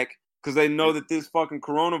bunch back because they know yeah, that this fucking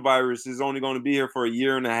coronavirus is only going to be here for a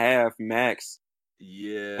year and a half max.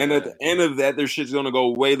 And at yeah, the end of that, their shit's gonna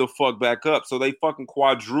go way the fuck back up. So they fucking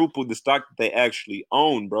quadrupled the stock that they actually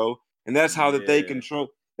own, bro. And that's how that they yeah, control.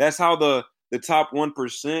 That's how the top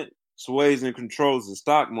 1% sways and controls the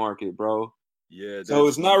stock market, bro. yeah. So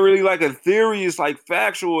it's not really like a theory; it's like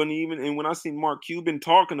factual. And when I see Mark Cuban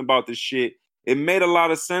talking about this shit, it made a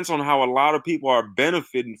lot of sense on how a lot of people are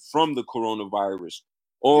benefiting from the coronavirus.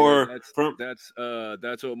 Or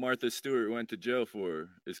that's what Martha Stewart went to jail for,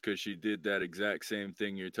 is because she did that exact same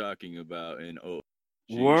thing you're talking about in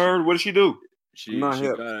Word, what did she do? She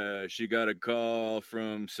got a call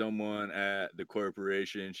from someone at the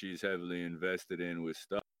corporation she's heavily invested in with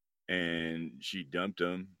stuff, and she dumped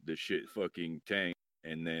them the shit fucking tank,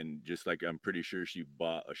 and then just like I'm pretty sure she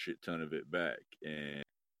bought a shit ton of it back, and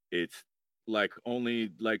it's like only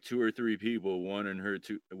like 2 or 3 people,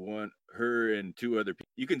 her and 2 other people.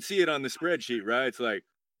 You can see it on the spreadsheet, right? It's like,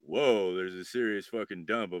 whoa, there's a serious fucking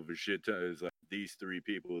dump of a shit ton. It's like these 3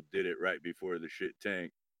 people did it right before the shit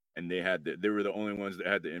tank, and they were the only ones that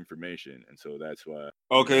had the information, and so that's why.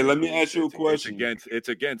 Okay, let me ask you a question. It's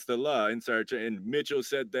against the law. And Mitchell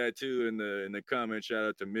said that too in the comment. Shout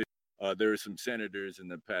out to Mitchell. There were some senators in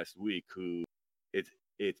the past week who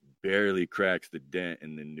it barely cracks the dent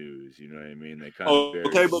in the news. You know what I mean? They kind of barely.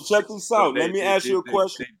 Okay, but check this out. Let me ask you a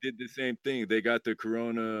question. They did the same thing. They got the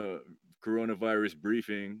coronavirus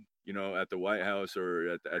briefing, you know, at the White House or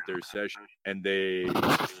at their session, and they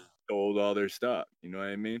sold all their stock. You know what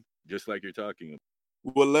I mean? Just like you're talking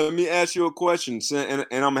about. Well, let me ask you a question, and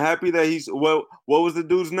I'm happy that he's what was the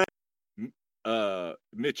dude's name?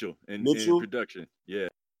 Mitchell in production. Yeah.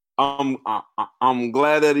 I'm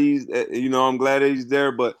glad that he's, I'm glad that he's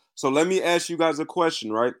there. But so let me ask you guys a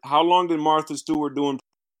question, right? How long did Martha Stewart do?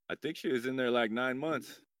 I think she was in there like 9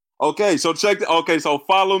 months. Okay, so so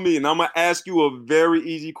follow me, and I'm gonna ask you a very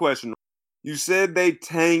easy question. You said they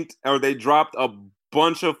tanked or they dropped a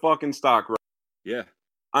bunch of fucking stock, right? Yeah.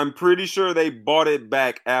 I'm pretty sure they bought it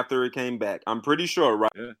back after it came back. I'm pretty sure,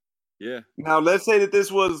 right? Yeah. Yeah. Now let's say that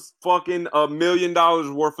this was fucking $1 million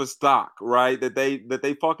worth of stock, right? That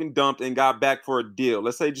they fucking dumped and got back for a deal.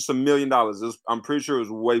 Let's say just $1 million. I'm pretty sure it was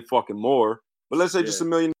way fucking more, but let's say just $1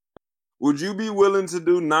 million. Would you be willing to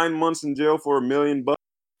do 9 months in jail for $1 million?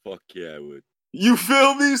 Fuck yeah, I would. You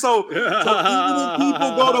feel me? So even if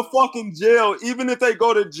people go to fucking jail, even if they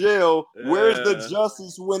go to jail, where's the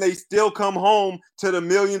justice when they still come home to the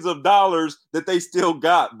millions of dollars that they still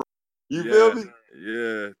got, bro? You feel me?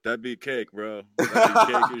 Yeah, that'd be cake, bro. That'd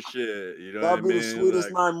be cake as shit. You know that'd what I mean? That'd be the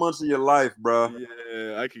sweetest 9 months of your life, bro.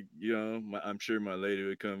 Yeah, I could, I'm sure my lady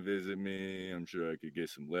would come visit me. I'm sure I could get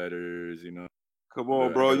some letters, Come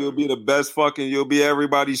on, bro. You'll be the best you'll be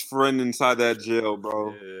everybody's friend inside that jail,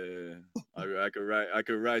 bro. Yeah. I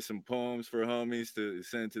could write some poems for homies to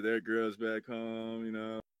send to their girls back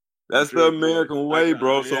home, That's the American way,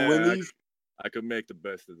 bro. So when I could make the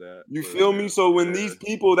best of that. You feel me? So when these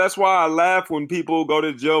people, that's why I laugh when people go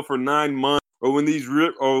to jail for 9 months, or when these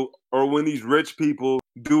rich people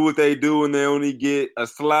do what they do and they only get a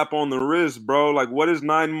slap on the wrist, bro. Like, what is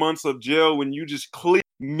 9 months of jail when you just clear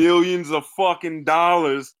millions of fucking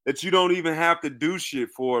dollars that you don't even have to do shit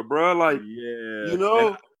for, bro? Like,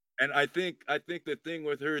 And I think the thing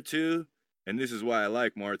with her too, and this is why I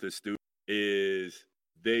like Martha Stewart, is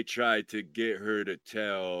they tried to get her to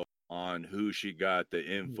tell on who she got the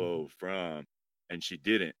info from, and she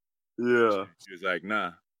didn't. Yeah. She was like,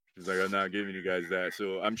 nah. She's like, I'm not giving you guys that.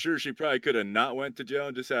 So I'm sure she probably could have not went to jail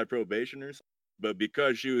and just had probation or something. But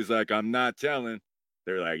because she was like, I'm not telling,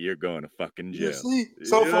 they're like, you're going to fucking jail. You see?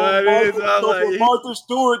 So for Martha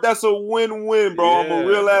Stewart, that's a win-win, bro. I'm a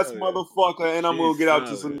real ass motherfucker, and I'm gonna get out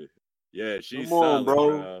to some. Yeah, she's come on, solid,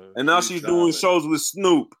 bro. And now she's doing shows with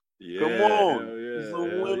Snoop. Yeah, come on, it's a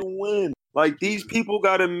win-win. Like, these people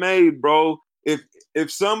got it made, bro. If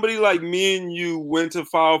somebody like me and you went to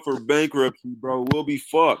file for bankruptcy, bro, we'll be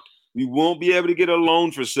fucked. We won't be able to get a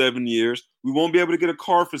loan for 7 years. We won't be able to get a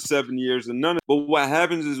car for 7 years and none of it. But what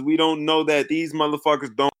happens is we don't know that these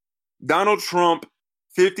motherfuckers don't. Donald Trump,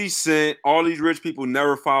 50 Cent, all these rich people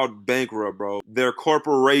never filed bankrupt, bro. Their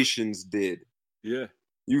corporations did. Yeah.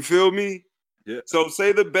 You feel me? Yeah. So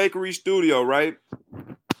say the bakery studio, right?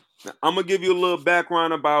 Now, I'm gonna give you a little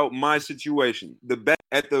background about my situation.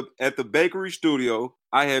 At the bakery studio,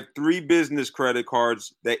 I have 3 business credit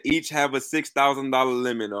cards that each have a $6,000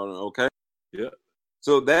 limit on it. Okay. Yeah.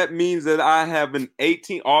 So that means that I have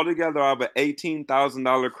altogether. I have an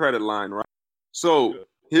 $18,000 credit line, right? So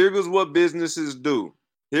here goes what businesses do.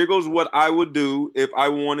 Here goes what I would do if I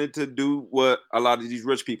wanted to do what a lot of these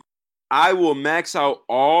rich people. I will max out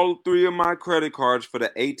all 3 of my credit cards for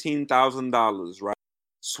the $18,000, right?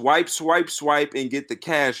 Swipe, swipe, swipe, and get the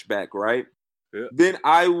cash back, right? Yeah. Then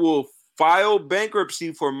I will file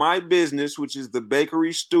bankruptcy for my business, which is the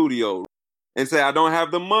bakery studio, and say I don't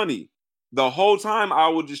have the money. The whole time I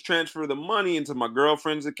will just transfer the money into my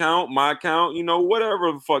girlfriend's account, my account,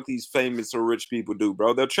 whatever the fuck these famous or rich people do,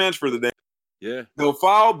 bro. They'll transfer the Yeah. They'll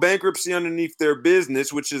file bankruptcy underneath their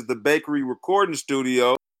business, which is the Bakery Recording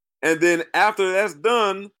Studio. And then after that's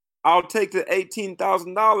done, I'll take the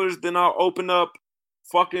 $18,000, then I'll open up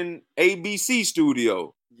fucking ABC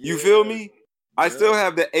Studio. You feel me? I still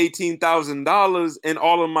have the $18,000 and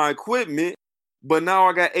all of my equipment, but now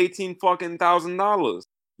I got $18,000.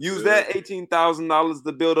 Use that $18,000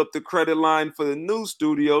 to build up the credit line for the new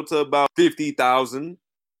studio to about $50,000.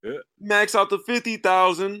 Max out the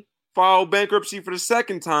 $50,000. File bankruptcy for the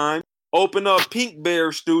second time. Open up Pink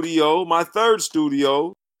Bear Studio, my third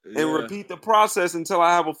studio, and repeat the process until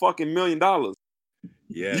I have a fucking $1 million.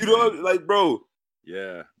 Yeah, you know, like, bro.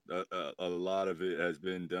 Yeah, a lot of it has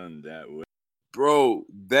been done that way. Bro,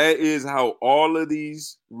 that is how all of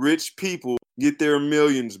these rich people get their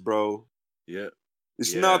millions, bro. Yeah.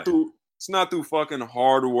 It's not through fucking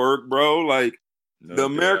hard work, bro. Like, the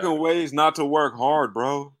American way is not to work hard,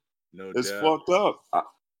 bro. It's fucked up.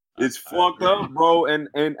 It's fucked up, bro. And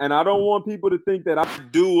I don't want people to think that I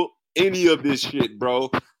do any of this shit, bro.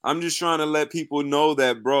 I'm just trying to let people know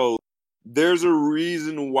that, bro, there's a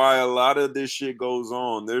reason why a lot of this shit goes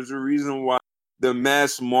on. There's a reason why the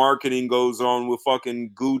mass marketing goes on with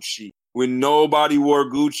fucking Gucci when nobody wore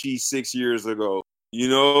Gucci 6 years ago. You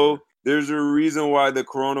know, there's a reason why the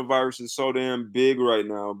coronavirus is so damn big right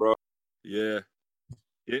now, bro. Yeah.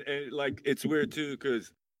 It's weird too,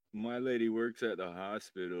 because my lady works at the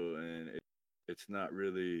hospital, and it's not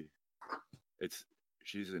really,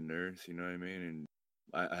 she's a nurse, you know what I mean? And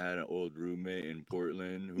I had an old roommate in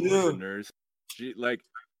Portland who was a nurse. She like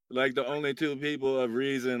the only two people of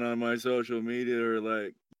reason on my social media are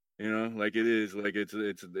like, you know, like it is like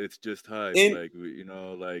it's just hype, like, you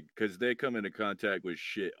know, like, because they come into contact with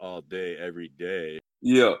shit all day, every day.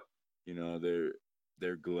 Yeah, you know,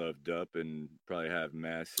 they're gloved up and probably have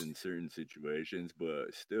masks in certain situations,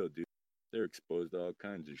 but still, dude, they're exposed to all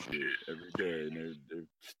kinds of shit every day, and they're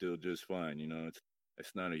still just fine. You know,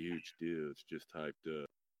 it's not a huge deal. It's just hyped up.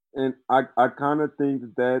 And I kind of think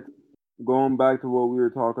that going back to what we were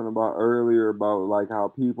talking about earlier about like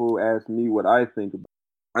how people ask me what I think about.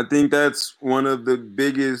 I think that's one of the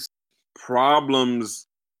biggest problems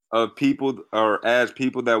of people or as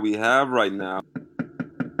people that we have right now.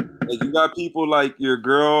 Like, you got people like your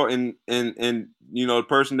girl and you know, the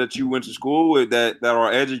person that you went to school with that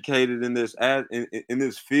are educated in this in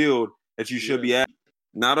this field that you should be at.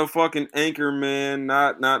 Not a fucking anchor man,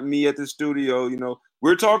 not me at the studio, you know.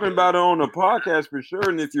 We're talking about it on the podcast for sure,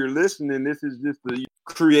 and if you're listening, this is just to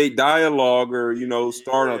create dialogue or, you know,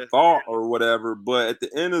 start a thought or whatever. But at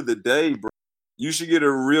the end of the day, bro, you should get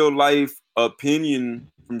a real life opinion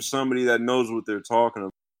from somebody that knows what they're talking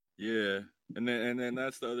about. Yeah, and then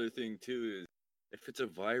that's the other thing too, is if it's a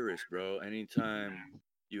virus, bro, anytime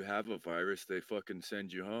you have a virus, they fucking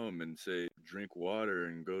send you home and say, drink water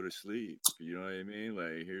and go to sleep. You know what I mean?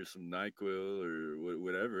 Like, here's some NyQuil or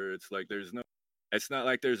whatever. It's like it's not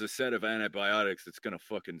like there's a set of antibiotics that's gonna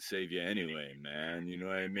fucking save you anyway, man. You know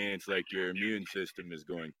what I mean? It's like your immune system is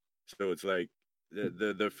going. So it's like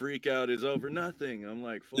the freak out is over nothing. I'm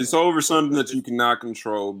like, fuck, it's over something that you cannot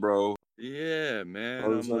control, bro. Yeah, man.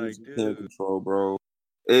 I'm like, dude, can't control, bro.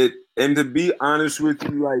 And to be honest with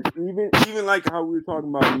you, like even like how we were talking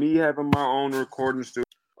about me having my own recording studio.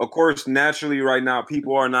 Of course, naturally, right now,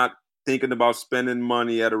 people are not thinking about spending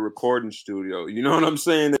money at a recording studio. You know what I'm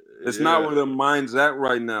saying? It's not where their mind's at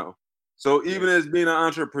right now. So even as being an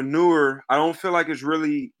entrepreneur, I don't feel like it's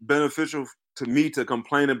really beneficial to me to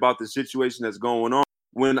complain about the situation that's going on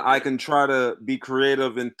when I can try to be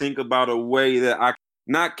creative and think about a way that I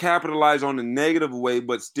not capitalize on the negative way,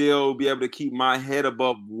 but still be able to keep my head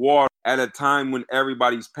above water at a time when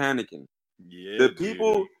everybody's panicking. Yeah, the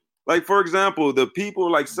people, dude. Like, for example, the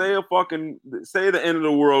people, like, say the end of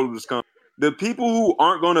the world was coming. The people who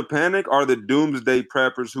aren't going to panic are the doomsday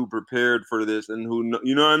preppers who prepared for this and who,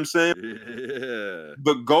 you know what I'm saying? Yeah.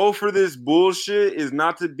 The goal for this bullshit is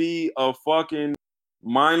not to be a fucking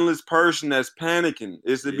mindless person that's panicking.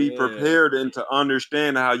 It's to be prepared and to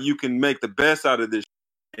understand how you can make the best out of this.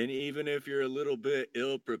 And even if you're a little bit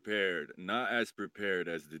ill-prepared, not as prepared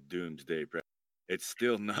as the doomsday prep, it's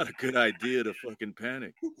still not a good idea to fucking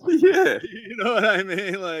panic. Yeah. You know what I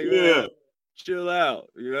mean? Like, man, chill out.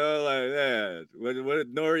 You know, like that.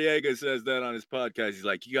 What Noriega says that on his podcast, he's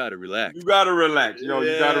like, you gotta relax. You gotta relax. Yo,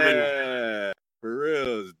 you gotta relax. Yeah. For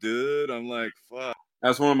reals, dude. I'm like, fuck.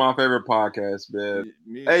 That's one of my favorite podcasts, man.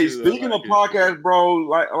 Hey, speaking of podcasts, bro,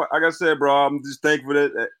 like I said, bro, I'm just thankful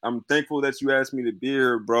that you asked me to be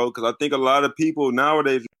here, bro, because I think a lot of people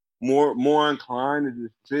nowadays more inclined to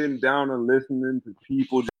just sitting down and listening to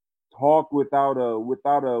people just talk without a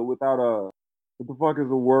what the fuck is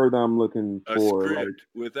the word I'm looking A for? Like, script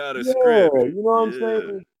without a yeah, script. you know what I'm Yeah.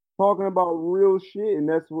 saying? Talking about real shit, and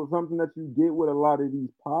that's something that you get with a lot of these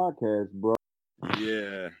podcasts, bro.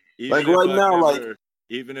 Yeah. Like right now, like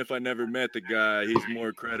Even if I never met the guy, he's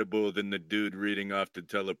more credible than the dude reading off the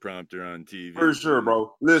teleprompter on TV. for sure,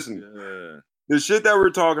 bro. Listen, Yeah. the shit that we're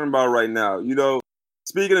talking about right now, you know,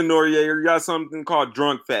 speaking of Noriega, you got something called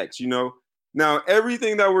drunk facts, you know. Now,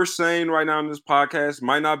 everything that we're saying right now in this podcast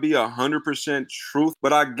might not be 100% truth,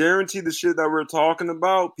 but I guarantee the shit that we're talking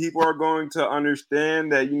about, people are going to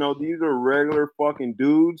understand that, you know, these are regular fucking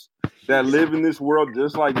dudes that live in this world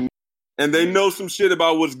just like me, and they know some shit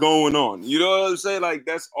about what's going on. You know what I'm saying? Like,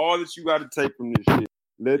 that's all that you got to take from this shit.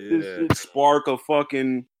 Let this shit spark a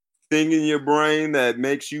fucking thing in your brain that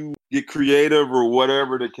makes you get creative or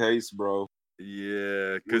whatever the case, bro.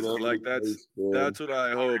 Yeah, because like that's case, what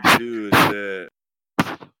I hope too, is that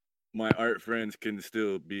my art friends can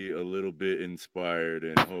still be a little bit inspired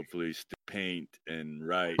and hopefully still paint and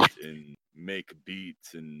write and make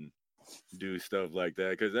beats and do stuff like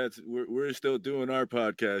that. Because we're still doing our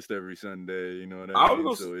podcast every Sunday. You know what I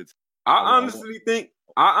mean? So it's I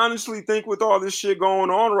honestly think with all this shit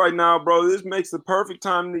going on right now, bro, this makes the perfect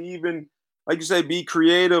time to even, like you say, be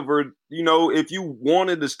creative, or, you know, if you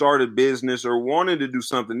wanted to start a business or wanted to do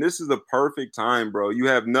something, this is the perfect time, bro. You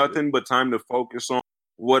have nothing but time to focus on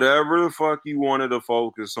whatever the fuck you wanted to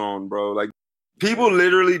focus on, bro. Like, people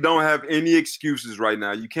literally don't have any excuses right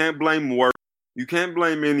now. You can't blame work. You can't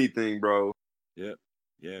blame anything, bro. Yep.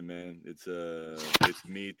 Yeah, man. It's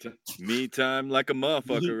me time like a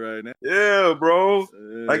motherfucker right now. Yeah, bro.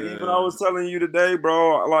 Like, even I was telling you today,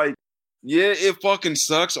 bro, like, yeah, it fucking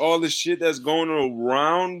sucks, all the shit that's going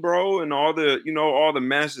around, bro, and all the, you know, all the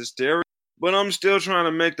mass hysteria. But I'm still trying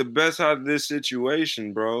to make the best out of this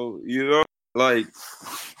situation, bro. You know? Like,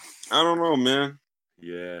 I don't know, man.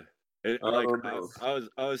 Yeah. I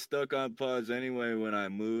was stuck on pause anyway when I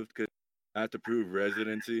moved because I have to prove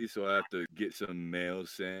residency, so I have to get some mail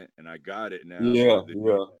sent, and I got it now. Yeah,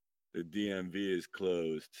 the DMV is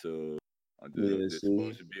closed, so it's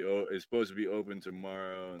supposed to be open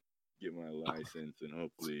tomorrow. And get my license and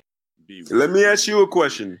hopefully be. Let me ask you a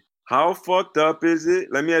question. How fucked up is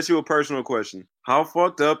it? Let me ask you a personal question. How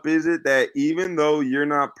fucked up is it that even though you're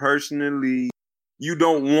not personally, you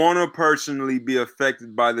don't want to personally be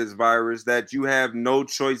affected by this virus, that you have no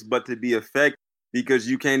choice but to be affected because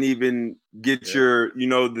you can't even get your, you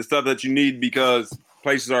know, the stuff that you need because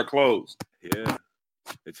places are closed? Yeah,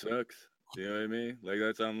 it sucks. You know what I mean? Like,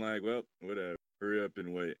 I'm like, well, whatever. Hurry up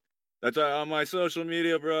and wait. That's why on my social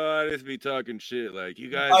media, bro, I just be talking shit. Like, you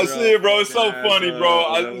guys I see it, bro. It's so funny,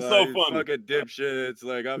 bro. It's so funny. Fucking dipshits.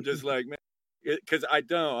 Like, I'm just like, man, because I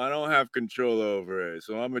don't have control over it.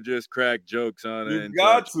 So I'm going to just crack jokes on it. You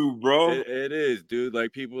got to, bro. It is, dude.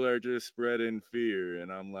 Like, people are just spreading fear.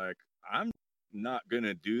 And I'm like, I'm not going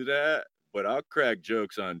to do that, but I'll crack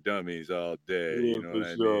jokes on dummies all day. Yeah, you know for what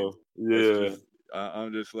I sure. mean? Yeah.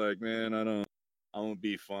 I'm just like, man, I'm gonna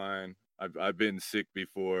be fine. I've been sick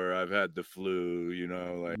before. I've had the flu, you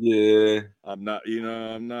know, like, yeah. I'm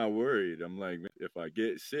not worried. I'm like, if I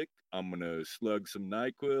get sick, I'm gonna slug some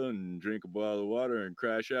NyQuil and drink a bottle of water and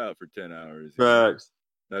crash out for 10 hours. Facts.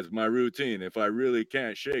 That's my routine. If I really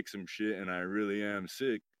can't shake some shit and I really am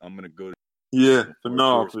sick, I'm gonna go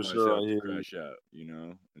for sure. to crash out, you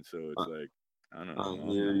know? And so it's like, I don't know. I'm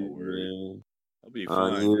not worried. Man. I'll be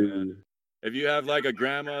fine, man. If you have like a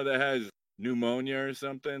grandma that has pneumonia or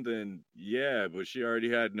something, then yeah, but she already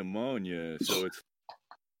had pneumonia, so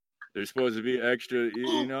they're supposed to be extra,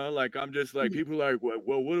 you know. Like, I'm just like, people are like,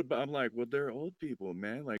 well, what about? I'm like, well, they're old people,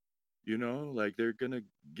 man. Like, you know, like, they're gonna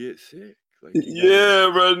get sick. Like,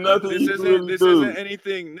 bro, nothing. This isn't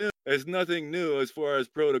anything new. It's nothing new as far as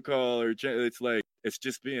protocol or it's like it's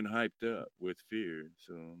just being hyped up with fear.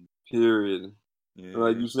 So period. Yeah.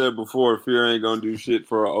 Like you said before, fear ain't gonna do shit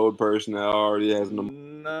for an old person that already has no.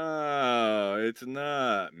 No, it's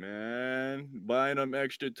not, man. Buying them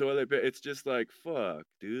extra toilet paper, it's just like, fuck,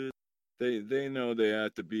 dude. They know they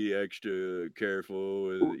have to be extra careful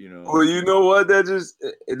with, you know. Well, you know what? That just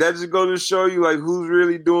goes to show you, like, who's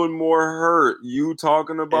really doing more hurt. You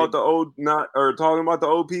talking about the old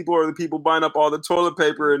people, or the people buying up all the toilet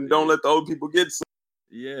paper and don't let the old people get some.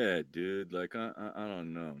 Yeah, dude. Like, I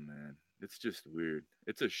don't know, man. It's just weird.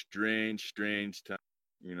 It's a strange time,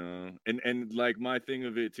 you know. And like, my thing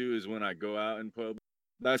of it too is when I go out in public,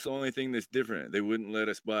 that's the only thing that's different. They wouldn't let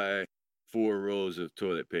us buy 4 rolls of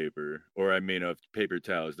toilet paper, or of paper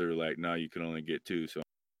towels. They're like, no, you can only get 2. So,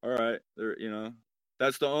 all right,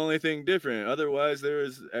 that's the only thing different. Otherwise, there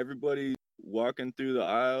was everybody walking through the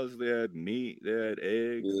aisles. They had meat, they had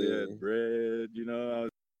eggs, they had bread. You know,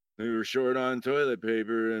 we were short on toilet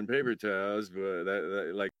paper and paper towels, but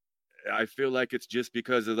that like I feel like it's just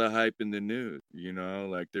because of the hype in the news, you know,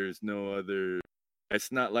 like there's no other.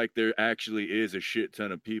 It's not like there actually is a shit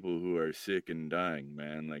ton of people who are sick and dying,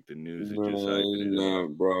 man. Like the news is just hyping it up. Nah,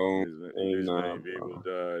 bro. This many people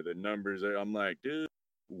die. The numbers are, I'm like, dude,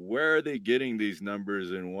 where are they getting these numbers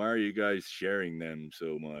and why are you guys sharing them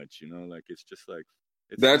so much? You know, like it's just like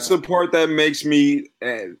that's the part that makes me.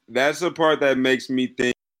 That's the part that makes me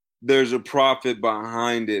think there's a profit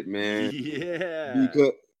behind it, man. Yeah.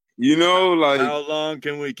 Because you know, like how long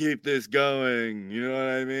can we keep this going? You know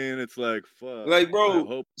what I mean? It's like fuck. Like,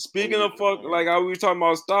 bro. Speaking of fuck, like how we were talking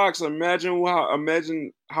about stocks. Imagine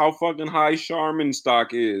how fucking high Charmin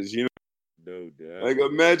stock is. You know, no doubt. Like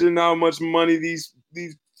imagine how much money these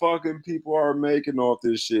fucking people are making off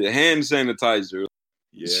this shit. Hand sanitizer.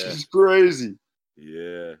 Yeah, it's crazy.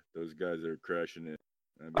 Yeah, those guys are crushing it.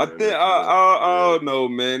 I don't know,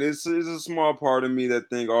 man. It's a small part of me that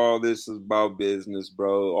think all this is about business,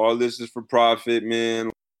 bro. All this is for profit,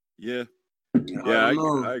 man. Yeah,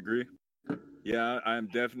 I agree. Yeah, I'm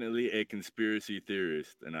definitely a conspiracy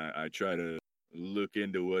theorist, and I try to look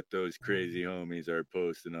into what those crazy homies are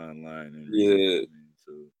posting online. And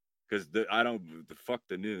so because I don't fuck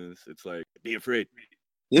the news. It's like be afraid.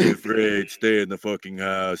 Be afraid. Stay in the fucking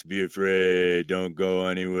house. Be afraid. Don't go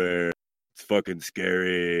anywhere. It's fucking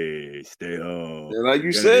scary. Stay home. And like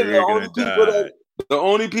you said, the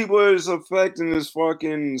only people it's affecting is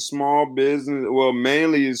fucking small business. Well,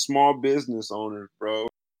 mainly is small business owners, bro.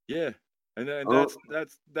 Yeah, and then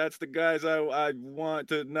that's the guys I want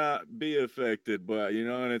to not be affected by, you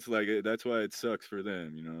know. And it's like that's why it sucks for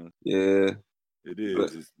them, you know. Yeah, it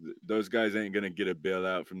is. Those guys ain't gonna get a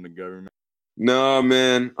bailout from the government. No,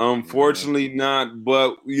 man. Unfortunately, not.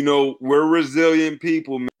 But you know, we're resilient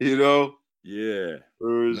people, man. You know. Yeah.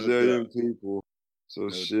 We're resilient people. So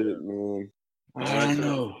shit, man. I don't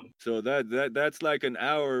know. So that's like an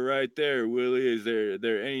hour right there, Willie. Is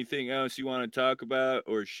there anything else you want to talk about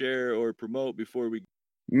or share or promote before we?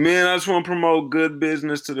 Man, I just want to promote good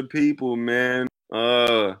business to the people, man.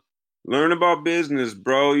 Learn about business,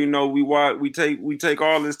 bro. You know, we take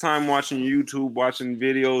all this time watching YouTube, watching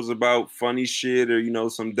videos about funny shit or you know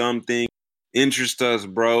some dumb thing interest us,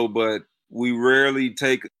 bro. But we rarely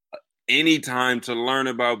take any time to learn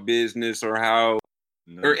about business or how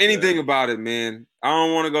or anything about it, man. I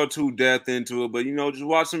don't want to go too depth into it, but you know, just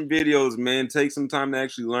watch some videos, man. Take some time to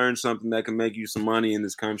actually learn something that can make you some money in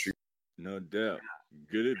this country. No doubt.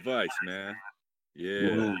 Good advice, man.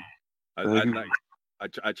 Yeah. Mm-hmm.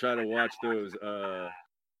 I try to watch those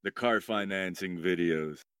the car financing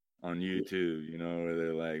videos on YouTube, you know, where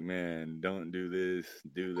they're like, man, don't do this,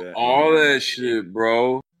 do that. All that shit,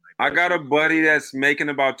 bro. I got a buddy that's making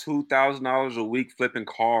about $2,000 a week flipping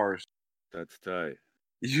cars. That's tight.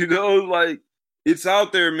 You know, like it's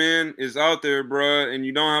out there, man. It's out there, bro. And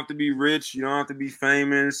you don't have to be rich. You don't have to be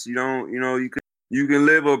famous. You don't, you know, you can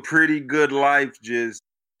live a pretty good life just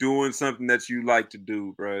doing something that you like to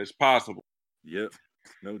do, bro. It's possible. Yep.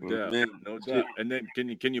 No doubt. Man, no doubt. And then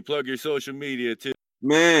can you plug your social media too?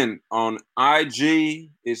 Man, on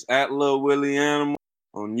IG, it's at Lil Willie Animal.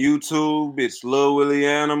 On YouTube, it's Lil Willie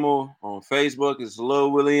Animal. On Facebook, it's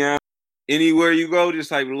Lil Willie Animal. Anywhere you go, just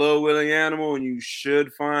type Lil Willie Animal and you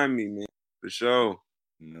should find me, man. For sure.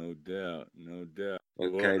 No doubt. No doubt.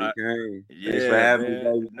 Okay, thanks for having me,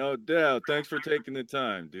 baby. No doubt. Thanks for taking the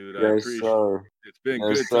time, dude. I appreciate it. It's been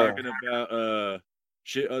good talking about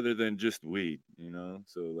shit other than just weed, you know?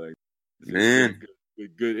 So like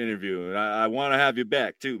good interview. And I want to have you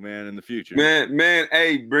back too, man, in the future. Man,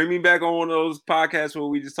 hey, bring me back on one of those podcasts where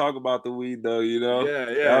we just talk about the weed though, you know?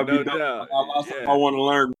 Yeah, no doubt. I want to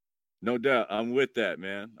learn. No doubt. I'm with that,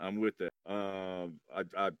 man. I'm with that.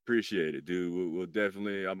 I appreciate it, dude. We'll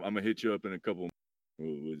definitely I'm gonna hit you up in a couple.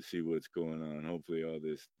 We'll see what's going on. Hopefully all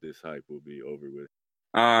this hype will be over with.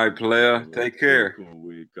 All right, player. Take care. Cool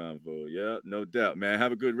weed convo. Yeah, no doubt, man.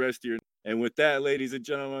 Have a good rest of your. And with that, ladies and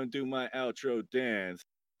gentlemen, do my outro dance.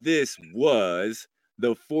 This was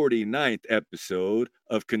the 49th episode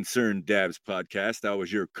of Concerned Dabs podcast. That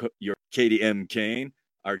was your Katie M. Kane.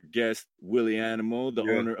 Our guest, Willie Animal, the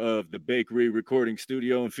owner of the Bakery Recording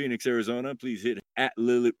Studio in Phoenix, Arizona. Please hit at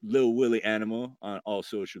Lil Willie Animal on all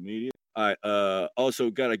social media. I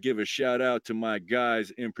also got to give a shout out to my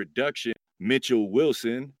guys in production, Mitchell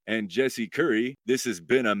Wilson and Jesse Curry. This has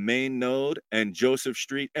been a Main Node and Joseph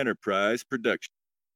Street Enterprise production.